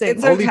embarrassing.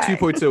 It's only 2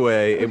 points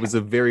away. It was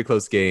a very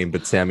close game,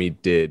 but Sammy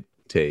did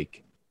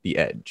take the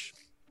edge.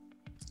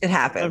 It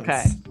happens.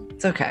 Okay.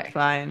 It's okay.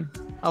 Fine.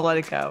 I'll let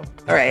it go.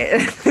 All right.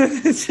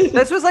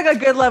 This was like a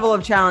good level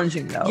of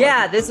challenging, though.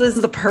 Yeah, this was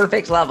the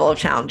perfect level of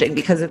challenging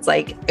because it's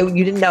like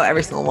you didn't know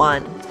every single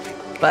one,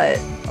 but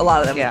a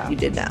lot of them you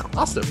did know.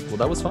 Awesome. Well,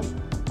 that was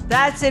fun.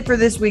 That's it for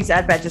this week's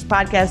At Betches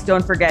podcast.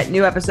 Don't forget,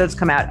 new episodes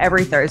come out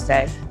every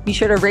Thursday. Be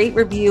sure to rate,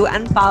 review,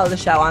 and follow the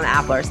show on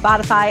Apple or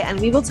Spotify, and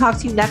we will talk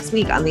to you next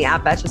week on the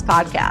At Betches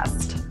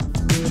podcast.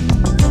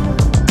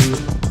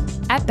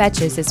 At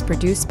Betches is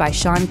produced by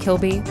Sean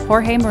Kilby,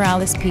 Jorge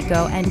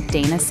Morales-Pico, and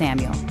Dana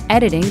Samuel.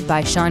 Editing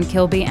by Sean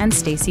Kilby and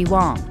Stacey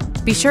Wong.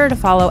 Be sure to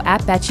follow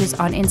At Betches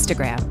on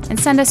Instagram and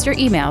send us your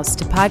emails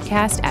to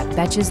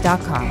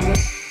podcast@betches.com.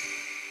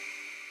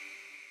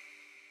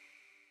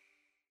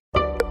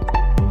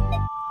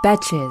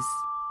 Betches.